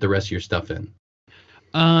match, or you get the rest of your stuff in.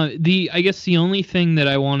 I guess the only thing that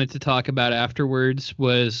I wanted to talk about afterwards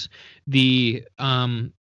was the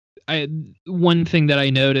one thing that I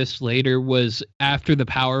noticed later was, after the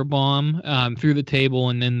power bomb through the table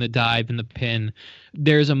and then the dive and the pin,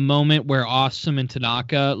 there's a moment where Awesome and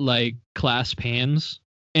Tanaka like clasp hands,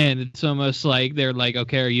 and it's almost like they're like,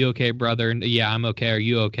 okay, are you okay, brother? And yeah, I'm okay. Are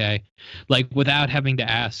you okay? Like, without having to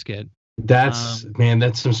ask it. That's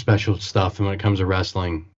that's some special stuff. And when it comes to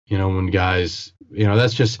wrestling, when guys,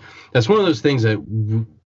 that's one of those things that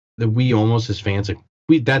we almost, as fans, like,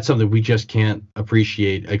 that's something we just can't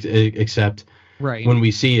appreciate except when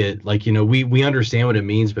we see it. Like, we understand what it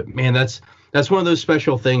means, but man, that's one of those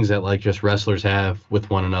special things that, like, just wrestlers have with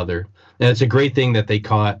one another. And it's a great thing that they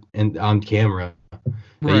caught and on camera,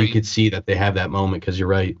 that you could see that they have that moment, because you're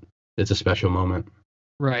right, it's a special moment.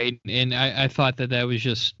 Right, and I thought that was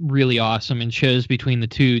just really awesome, and shows between the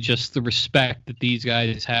two just the respect that these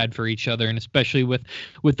guys had for each other, and especially with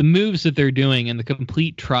the moves that they're doing, and the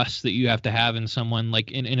complete trust that you have to have in someone,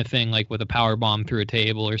 like in a thing like with a power bomb through a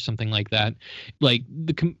table or something like that. Like,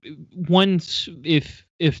 once if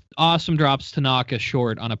Awesome drops Tanaka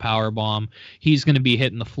short on a power bomb, he's going to be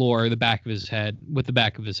hitting the floor, with the back of his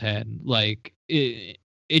head. Like,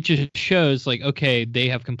 it just shows, like, okay, they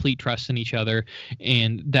have complete trust in each other,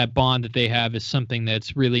 and that bond that they have is something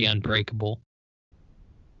that's really unbreakable.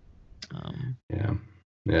 Yeah,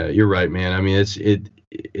 you're right, man. I mean,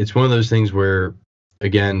 it's one of those things where,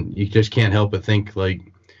 again, you just can't help but think, like,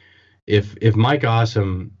 if Mike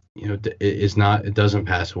Awesome, it doesn't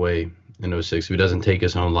pass away in 06, if he doesn't take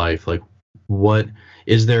his own life, like, what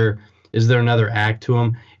is there another act to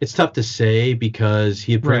him? It's tough to say, because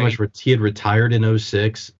he had pretty much he had retired in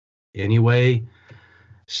 06 anyway.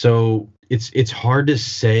 So it's hard to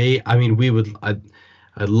say. I mean, I'd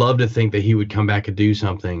love to think that he would come back and do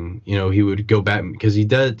something. He would go back, because he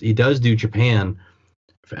does do Japan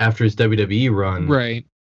after his WWE run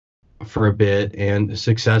for a bit, and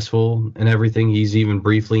successful and everything. He's even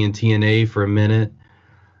briefly in TNA for a minute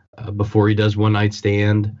before he does One Night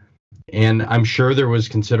Stand. And I'm sure there was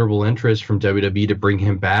considerable interest from WWE to bring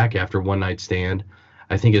him back after One Night Stand.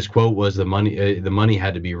 I think his quote was the money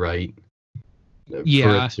had to be right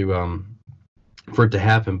for it to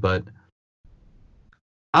happen. But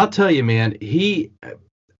I'll tell you, man,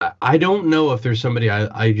 I don't know if there's somebody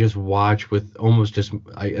I just watch with almost just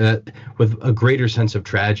with a greater sense of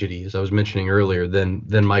tragedy, as I was mentioning earlier,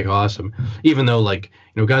 than Mike Awesome. Even though, like,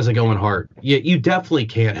 guys like Owen Hart, you definitely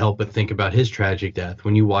can't help but think about his tragic death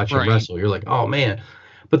when you watch him wrestle. You're like, oh man.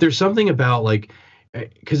 But there's something about, like,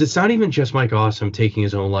 because it's not even just Mike Awesome taking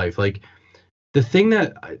his own life. Like, the thing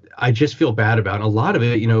that I just feel bad about, and a lot of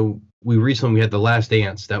it, we had The Last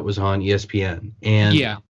Dance that was on ESPN, and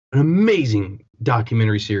an amazing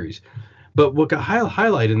documentary series. But what got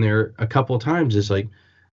highlighted in there a couple of times is, like,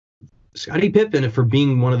 Scottie Pippen, for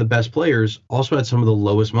being one of the best players, also had some of the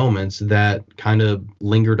lowest moments that kind of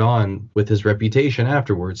lingered on with his reputation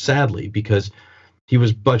afterwards, sadly, because he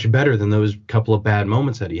was much better than those couple of bad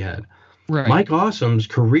moments that he had. Right. Mike Awesome's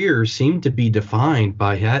career seemed to be defined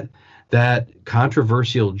by that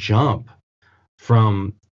controversial jump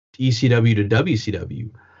from ECW to WCW.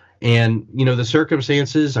 And, the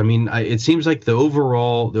circumstances, I mean, it seems like the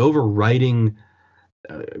overriding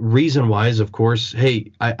reason why is, of course,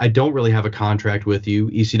 hey, I don't really have a contract with you.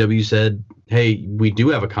 ECW said, hey, we do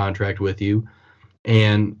have a contract with you.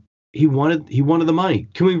 And he wanted the money.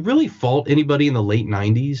 Can we really fault anybody in the late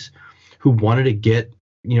 90s who wanted to get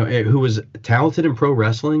who was talented in pro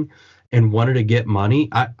wrestling and wanted to get money.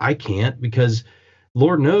 I can't, because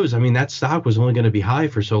Lord knows, I mean, that stock was only going to be high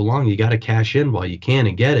for so long. You got to cash in while you can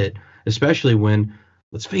and get it, especially when,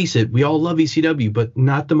 let's face it, we all love ECW, but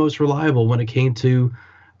not the most reliable when it came to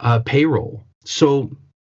payroll. So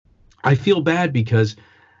I feel bad because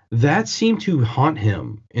that seemed to haunt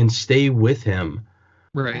him and stay with him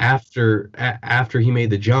right after he made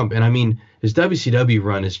the jump. And I mean, his WCW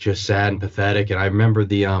run is just sad and pathetic. And I remember he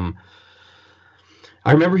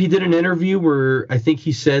did an interview where I think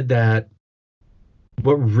he said that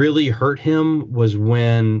what really hurt him was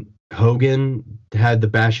when Hogan had the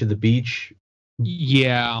Bash at the Beach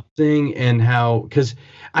thing, and how, because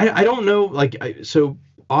I don't know, like, so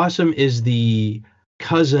Awesome is the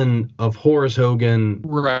cousin of Horace Hogan,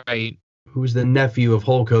 right, who's the nephew of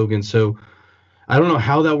Hulk Hogan. So I don't know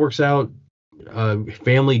how that works out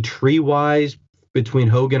family tree wise between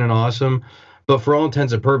Hogan and Awesome, but for all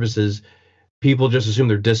intents and purposes, people just assume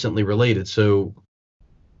they're distantly related. So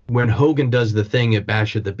when Hogan does the thing at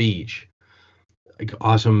Bash at the Beach, like,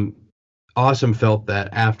 Awesome felt that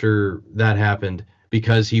after that happened,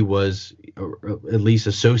 because he was at least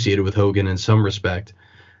associated with Hogan in some respect,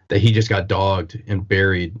 that he just got dogged and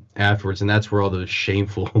buried afterwards. And that's where all those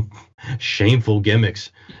shameful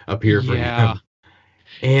gimmicks appear for him.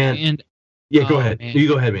 And yeah, go ahead. Man. You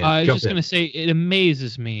go ahead, man. I was just going to say, it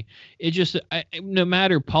amazes me. It just, no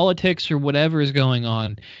matter politics or whatever is going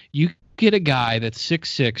on, you get a guy that's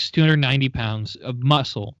 6'6", 290 pounds of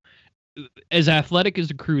muscle, as athletic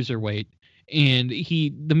as a cruiserweight, and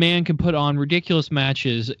the man can put on ridiculous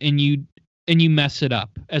matches, and you mess it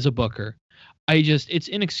up as a booker. It's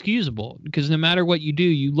inexcusable, because no matter what you do,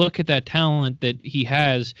 you look at that talent that he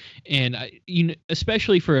has, and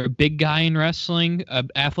especially for a big guy in wrestling, an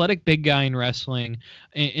athletic big guy in wrestling,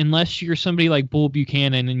 unless you're somebody like Bull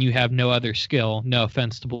Buchanan and you have no other skill. No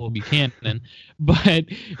offense to Bull Buchanan, but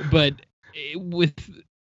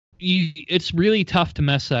it's really tough to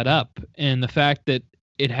mess that up. And the fact that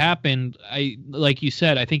it happened, like you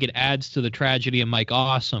said, I think it adds to the tragedy of Mike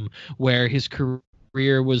Awesome, where his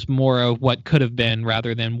career was more of what could have been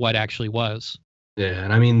rather than what actually was. Yeah,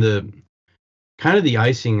 and I mean, the kind of the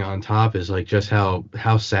icing on top is like just how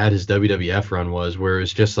sad his WWF run was, where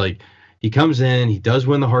it's just like he comes in, he does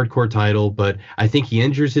win the hardcore title, but I think he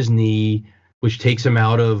injures his knee, which takes him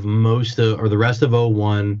out of the rest of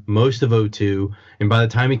 01, most of 02, and by the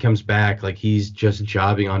time he comes back, like, he's just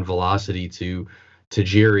jobbing on Velocity to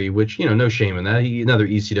Jerry, which, no shame in that. Another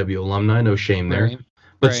ECW alumni, no shame there. Right.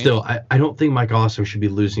 But still, I don't think Mike Awesome should be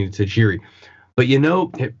losing to Tajiri. But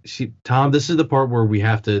see, Tom, this is the part where we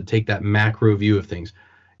have to take that macro view of things.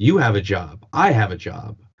 You have a job. I have a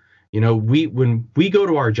job. When we go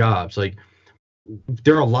to our jobs, like,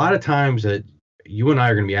 there are a lot of times that you and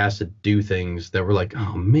I are going to be asked to do things that we're like,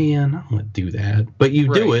 oh man, I don't want to do that. But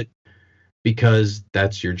you do it because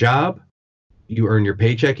that's your job. You earn your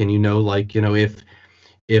paycheck, and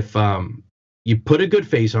if you put a good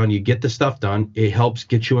face on, you get the stuff done, it helps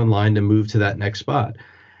get you in line to move to that next spot.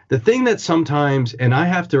 The thing that sometimes, and I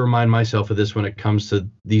have to remind myself of this when it comes to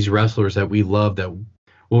these wrestlers that we love, that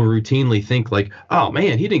will routinely think like, oh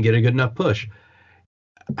man, he didn't get a good enough push.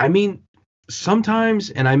 I mean,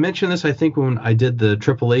 sometimes, and I mentioned this, I think, when I did the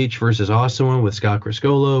Triple H versus Austin one with Scott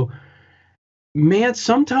Criscolo, man,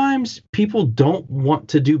 sometimes people don't want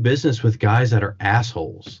to do business with guys that are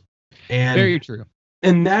assholes. And very true.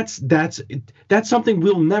 And that's something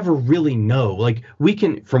we'll never really know. Like,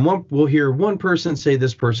 we'll hear one person say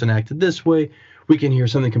this person acted this way. We can hear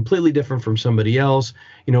something completely different from somebody else.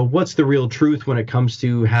 What's the real truth when it comes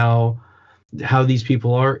to how these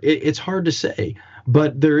people are? It's hard to say,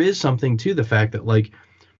 but there is something to the fact that, like,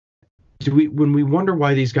 when we wonder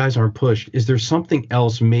why these guys aren't pushed, is there something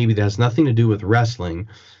else maybe that has nothing to do with wrestling?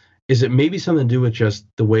 Is it maybe something to do with just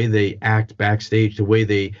the way they act backstage, the way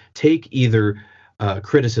they take either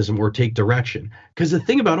criticism or take direction? Because the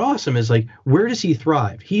thing about Awesome is, like, where does he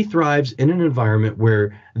thrive? He thrives in an environment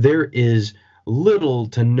where there is little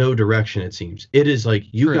to no direction, it seems. It is like,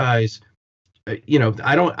 you guys,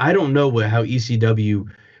 I don't know how ECW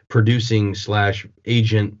producing /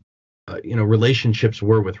 agent relationships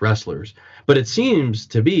were with wrestlers, but it seems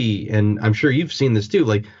to be, and I'm sure you've seen this too,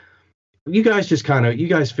 like, you guys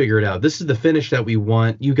figure it out. This is the finish that we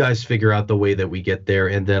want. You guys figure out the way that we get there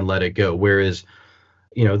and then let it go. Whereas,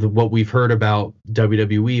 what we've heard about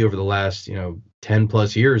WWE over the last, 10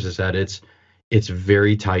 plus years is that it's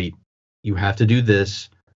very tight. You have to do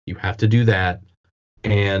this, you have to do that,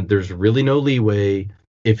 and there's really no leeway.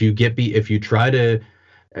 If you're the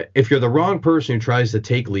wrong person who tries to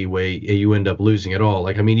take leeway, you end up losing it all.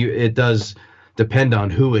 Like, I mean, it does depend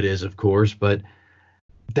on who it is, of course, but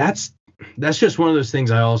that's just one of those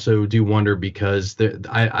things I also do wonder, because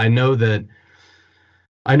I know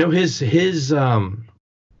his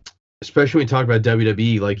especially when we talk about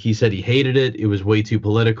WWE, like he said he hated it. It was way too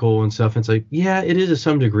political and stuff. And it's like, yeah, it is to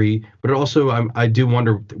some degree, but also I do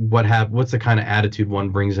wonder what's the kind of attitude one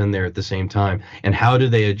brings in there at the same time, and how do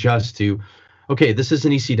they adjust to, okay, this is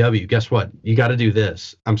an ECW. Guess what? You got to do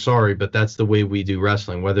this. I'm sorry, but that's the way we do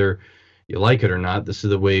wrestling, whether you like it or not. This is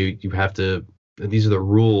the way you have to. These are the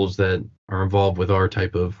rules that are involved with our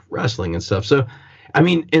type of wrestling and stuff. So, I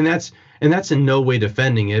mean, and that's in no way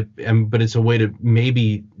defending it, but it's a way to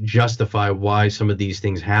maybe justify why some of these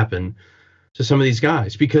things happen to some of these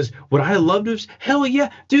guys. Because what I loved was, hell yeah,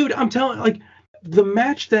 dude, I'm telling, like, the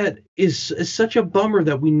match that is such a bummer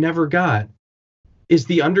that we never got is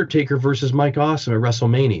The Undertaker versus Mike Awesome at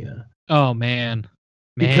WrestleMania. Oh, man.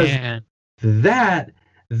 Because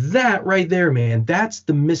that right there, man, that's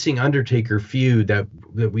the missing Undertaker feud that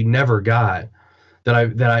we never got,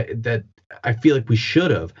 that I feel like we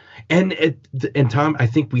should have. And Tom, I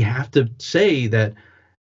think we have to say that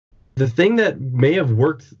the thing that may have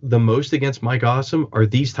worked the most against Mike Awesome are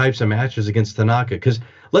these types of matches against Tanaka. Because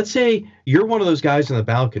let's say you're one of those guys on the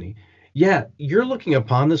balcony. Yeah, you're looking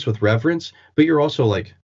upon this with reverence, but you're also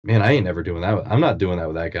like, man, I ain't never doing that. I'm not doing that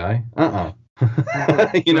with that guy.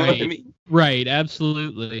 You know what I mean? Right,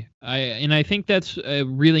 absolutely. I think that's a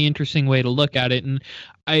really interesting way to look at it. And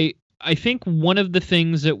I think one of the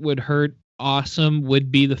things that would hurt Awesome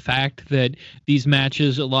would be the fact that these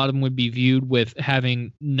matches, a lot of them would be viewed with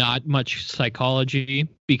having not much psychology,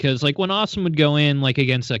 because like when Awesome would go in like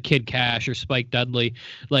against a Kid Cash or Spike Dudley,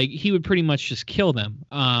 like he would pretty much just kill them.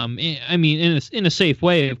 I mean, in a safe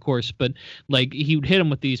way, of course, but like he would hit them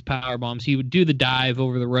with these power bombs. He would do the dive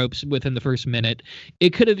over the ropes within the first minute.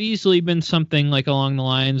 It could have easily been something like along the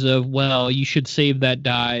lines of, well, you should save that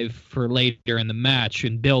dive for later in the match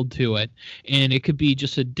and build to it. And it could be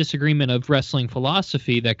just a disagreement of wrestling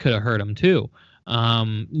philosophy that could have hurt him too.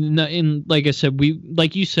 And like I said,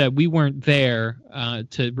 like you said, we weren't there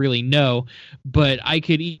to really know, but I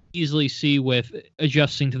could easily see with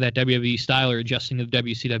adjusting to that WWE style or adjusting to the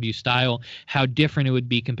WCW style, how different it would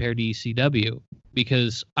be compared to ECW.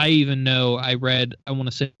 Because I even know I read, I want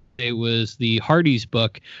to say it was the Hardy's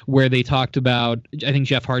book, where they talked about, I think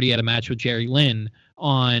Jeff Hardy had a match with Jerry Lynn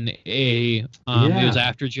on it was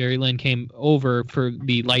after Jerry Lynn came over for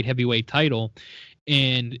the light heavyweight title,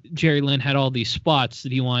 and Jerry Lynn had all these spots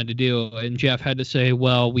that he wanted to do, and Jeff had to say,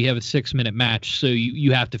 well, we have a 6-minute match, so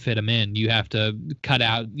you have to fit them in. You have to cut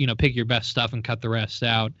out, pick your best stuff and cut the rest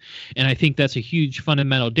out. And I think that's a huge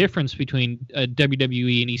fundamental difference between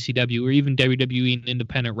WWE and ECW, or even WWE and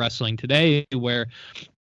independent wrestling today, where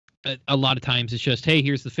a lot of times it's just, hey,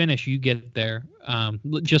 here's the finish, you get there,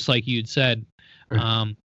 just like you'd said.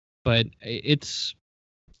 But it's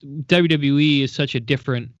WWE is such a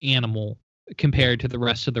different animal compared to the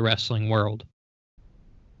rest of the wrestling world.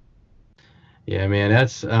 Yeah, man,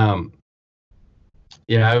 that's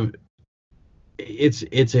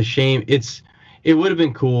it's a shame. It would have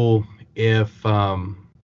been cool if after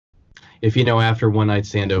One Night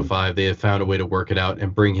Stand 05 they had found a way to work it out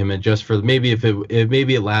and bring him in just for maybe if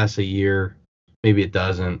maybe it lasts a year, maybe it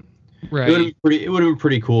doesn't. Right. It would have been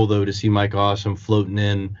pretty cool though to see Mike Awesome floating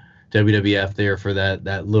in WWF there for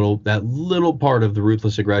that little part of the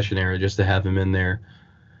Ruthless Aggression era, just to have him in there.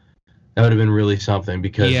 That would have been really something,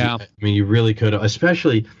 because I mean, you really could have,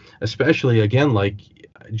 especially again, like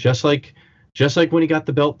just like when he got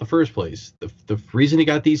the belt in the first place. The reason he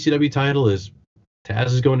got the ECW title is Taz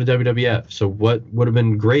is going to WWF. So what would have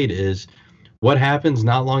been great is what happens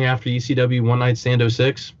not long after ECW One Night Stand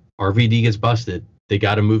 06, RVD gets busted. They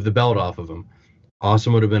got to move the belt off of him.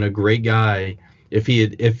 Awesome would have been a great guy if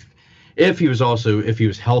he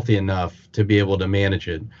was healthy enough to be able to manage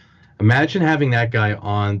it. Imagine having that guy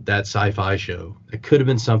on that sci-fi show. It could have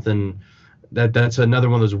been something that's another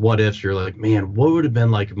one of those what ifs. You're like, man, what would have been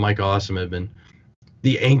like if Mike Awesome had been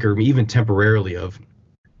the anchor, even temporarily, of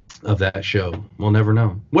that show? We'll never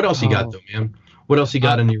know. What else you got though, man? What else you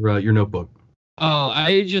got in your notebook? Oh,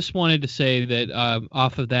 I just wanted to say that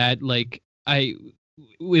off of that, like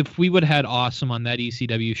if we would have had Awesome on that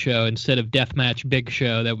ECW show instead of Deathmatch Big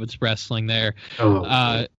Show that was wrestling there,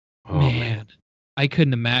 man, I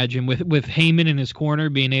couldn't imagine with Heyman in his corner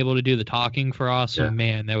being able to do the talking for Awesome. Yeah.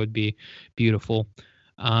 Man, that would be beautiful.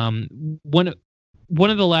 One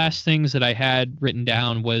of the last things that I had written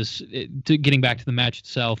down was, getting back to the match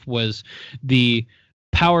itself, was the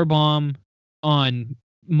powerbomb on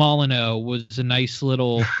Molyneux was a nice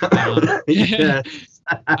little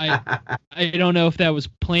I don't know if that was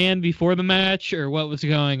planned before the match or what was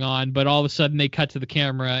going on, but all of a sudden they cut to the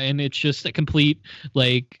camera and it's just a complete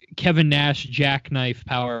like Kevin Nash jackknife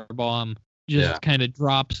power bomb. Just kind of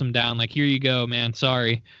drops him down like, here you go, man.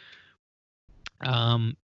 Sorry.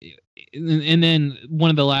 And then one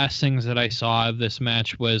of the last things that I saw of this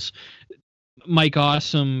match was Mike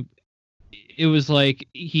Awesome. It was like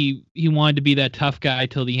he wanted to be that tough guy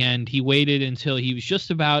till the end. He waited until he was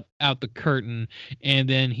just about out the curtain, and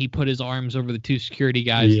then he put his arms over the two security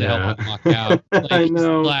guys to help him walk out. Like I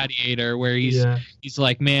know. Gladiator, where he's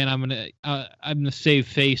like, man, I'm gonna save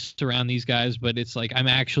face around these guys, but it's like I'm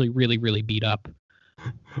actually really, really beat up.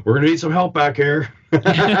 We're gonna need some help back here.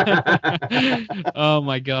 Oh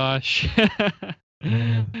my gosh.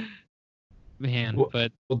 Man,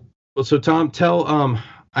 but so Tom, tell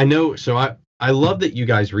I know, so I love that you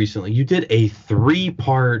guys recently, you did a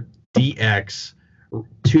 3-part DX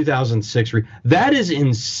 2006. That is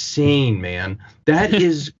insane, man. That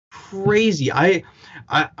is crazy. I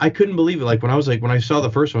couldn't believe it. Like when I saw the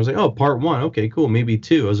first one, I was like, oh, part 1. Okay, cool. Maybe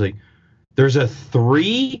 2. I was like, there's a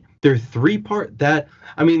 3? They're 3-part? That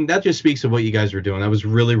just speaks of what you guys were doing. That was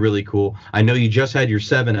really, really cool. I know you just had your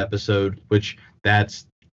 7 episode, which that's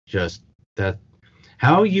just that.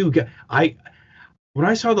 How you got, when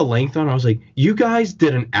I saw the length on, I was like, you guys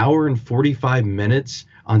did 1 hour and 45 minutes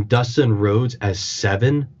on Dustin Rhodes as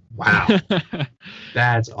 7? Wow.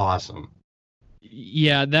 That's awesome.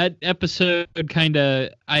 Yeah, that episode kind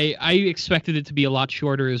of, I expected it to be a lot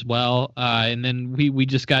shorter as well. And then we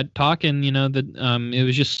just got talking, that it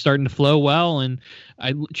was just starting to flow well. And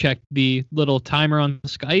I checked the little timer on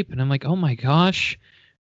Skype and I'm like, oh my gosh,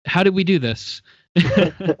 how did we do this?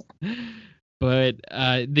 But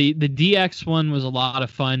the DX one was a lot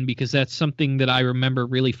of fun because that's something that I remember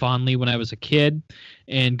really fondly when I was a kid,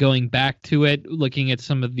 and going back to it, looking at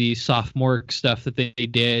some of the sophomore stuff that they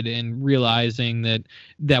did and realizing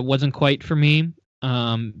that wasn't quite for me.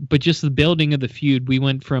 But just the building of the feud, we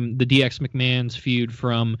went from the DX McMahon's feud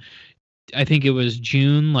from, I think it was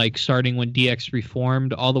June, like starting when DX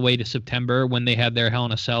reformed, all the way to September when they had their Hell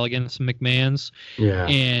in a Cell against the McMahons. Yeah.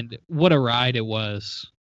 And what a ride it was.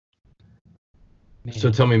 Man.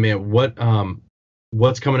 So tell me, man,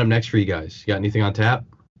 what's coming up next for you guys? You got anything on tap?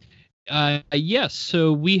 Yes.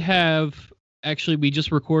 So we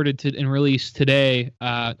just recorded and released today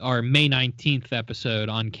our May 19th episode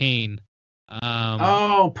on Kane.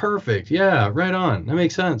 Oh, perfect. Yeah, right on. That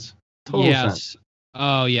makes sense. Total sense.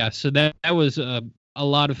 Oh, yeah. So that was a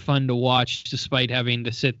lot of fun to watch, despite having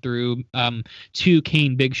to sit through 2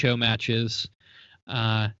 Kane Big Show matches.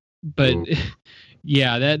 But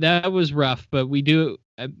yeah, that was rough, but we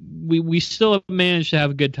still have managed to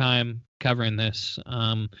have a good time covering this.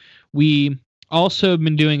 We also have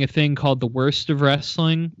been doing a thing called the Worst of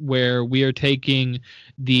Wrestling, where we are taking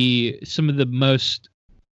some of the most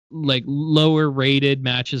like lower rated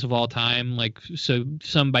matches of all time, like so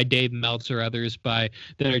some by Dave Meltzer, others that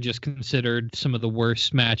are just considered some of the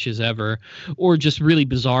worst matches ever, or just really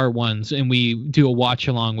bizarre ones, and we do a watch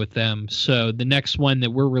along with them. So the next one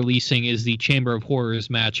that we're releasing is the Chamber of Horrors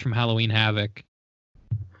match from Halloween Havoc.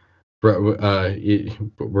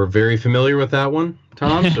 We're very familiar with that one,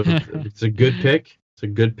 Tom. So it's a good pick.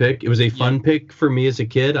 It was a fun pick for me as a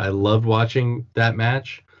kid. I loved watching that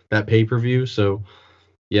match, that pay-per-view. So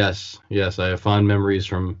Yes, I have fond memories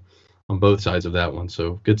on both sides of that one.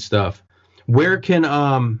 So good stuff. Where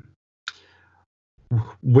are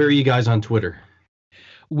you guys on Twitter?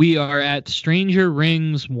 We are at Stranger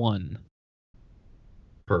Rings 1.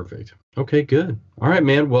 Perfect. Okay, good. All right,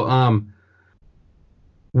 man. Well,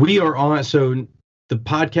 we are on. So the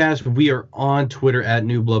podcast, we are on Twitter at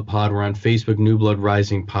New Blood Pod. We're on Facebook, New Blood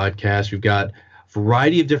Rising Podcast. We've got a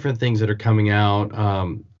variety of different things that are coming out.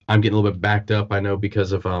 I'm getting a little bit backed up, I know,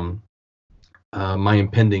 because of my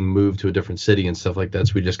impending move to a different city and stuff like that.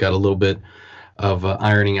 So we just got a little bit of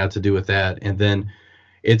ironing out to do with that. And then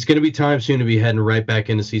it's going to be time soon to be heading right back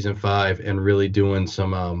into season 5 and really doing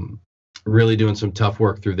some tough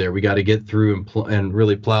work through there. We got to get through and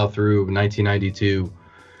really plow through 1992,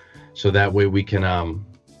 so that way we can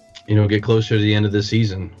get closer to the end of the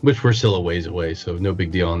season, which we're still a ways away. So no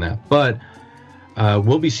big deal on that. But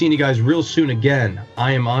we'll be seeing you guys real soon again.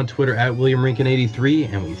 I am on Twitter at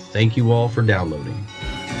WilliamRinkin83, and we thank you all for downloading.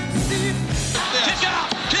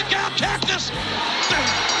 Kick out, Cactus!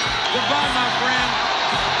 Goodbye, my friend.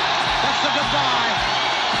 That's the goodbye.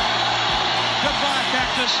 Goodbye,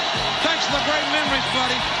 Cactus. Thanks for the great memories,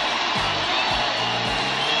 buddy.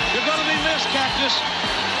 You're going to be missed, Cactus.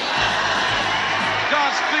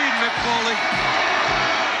 Godspeed, Mick Foley.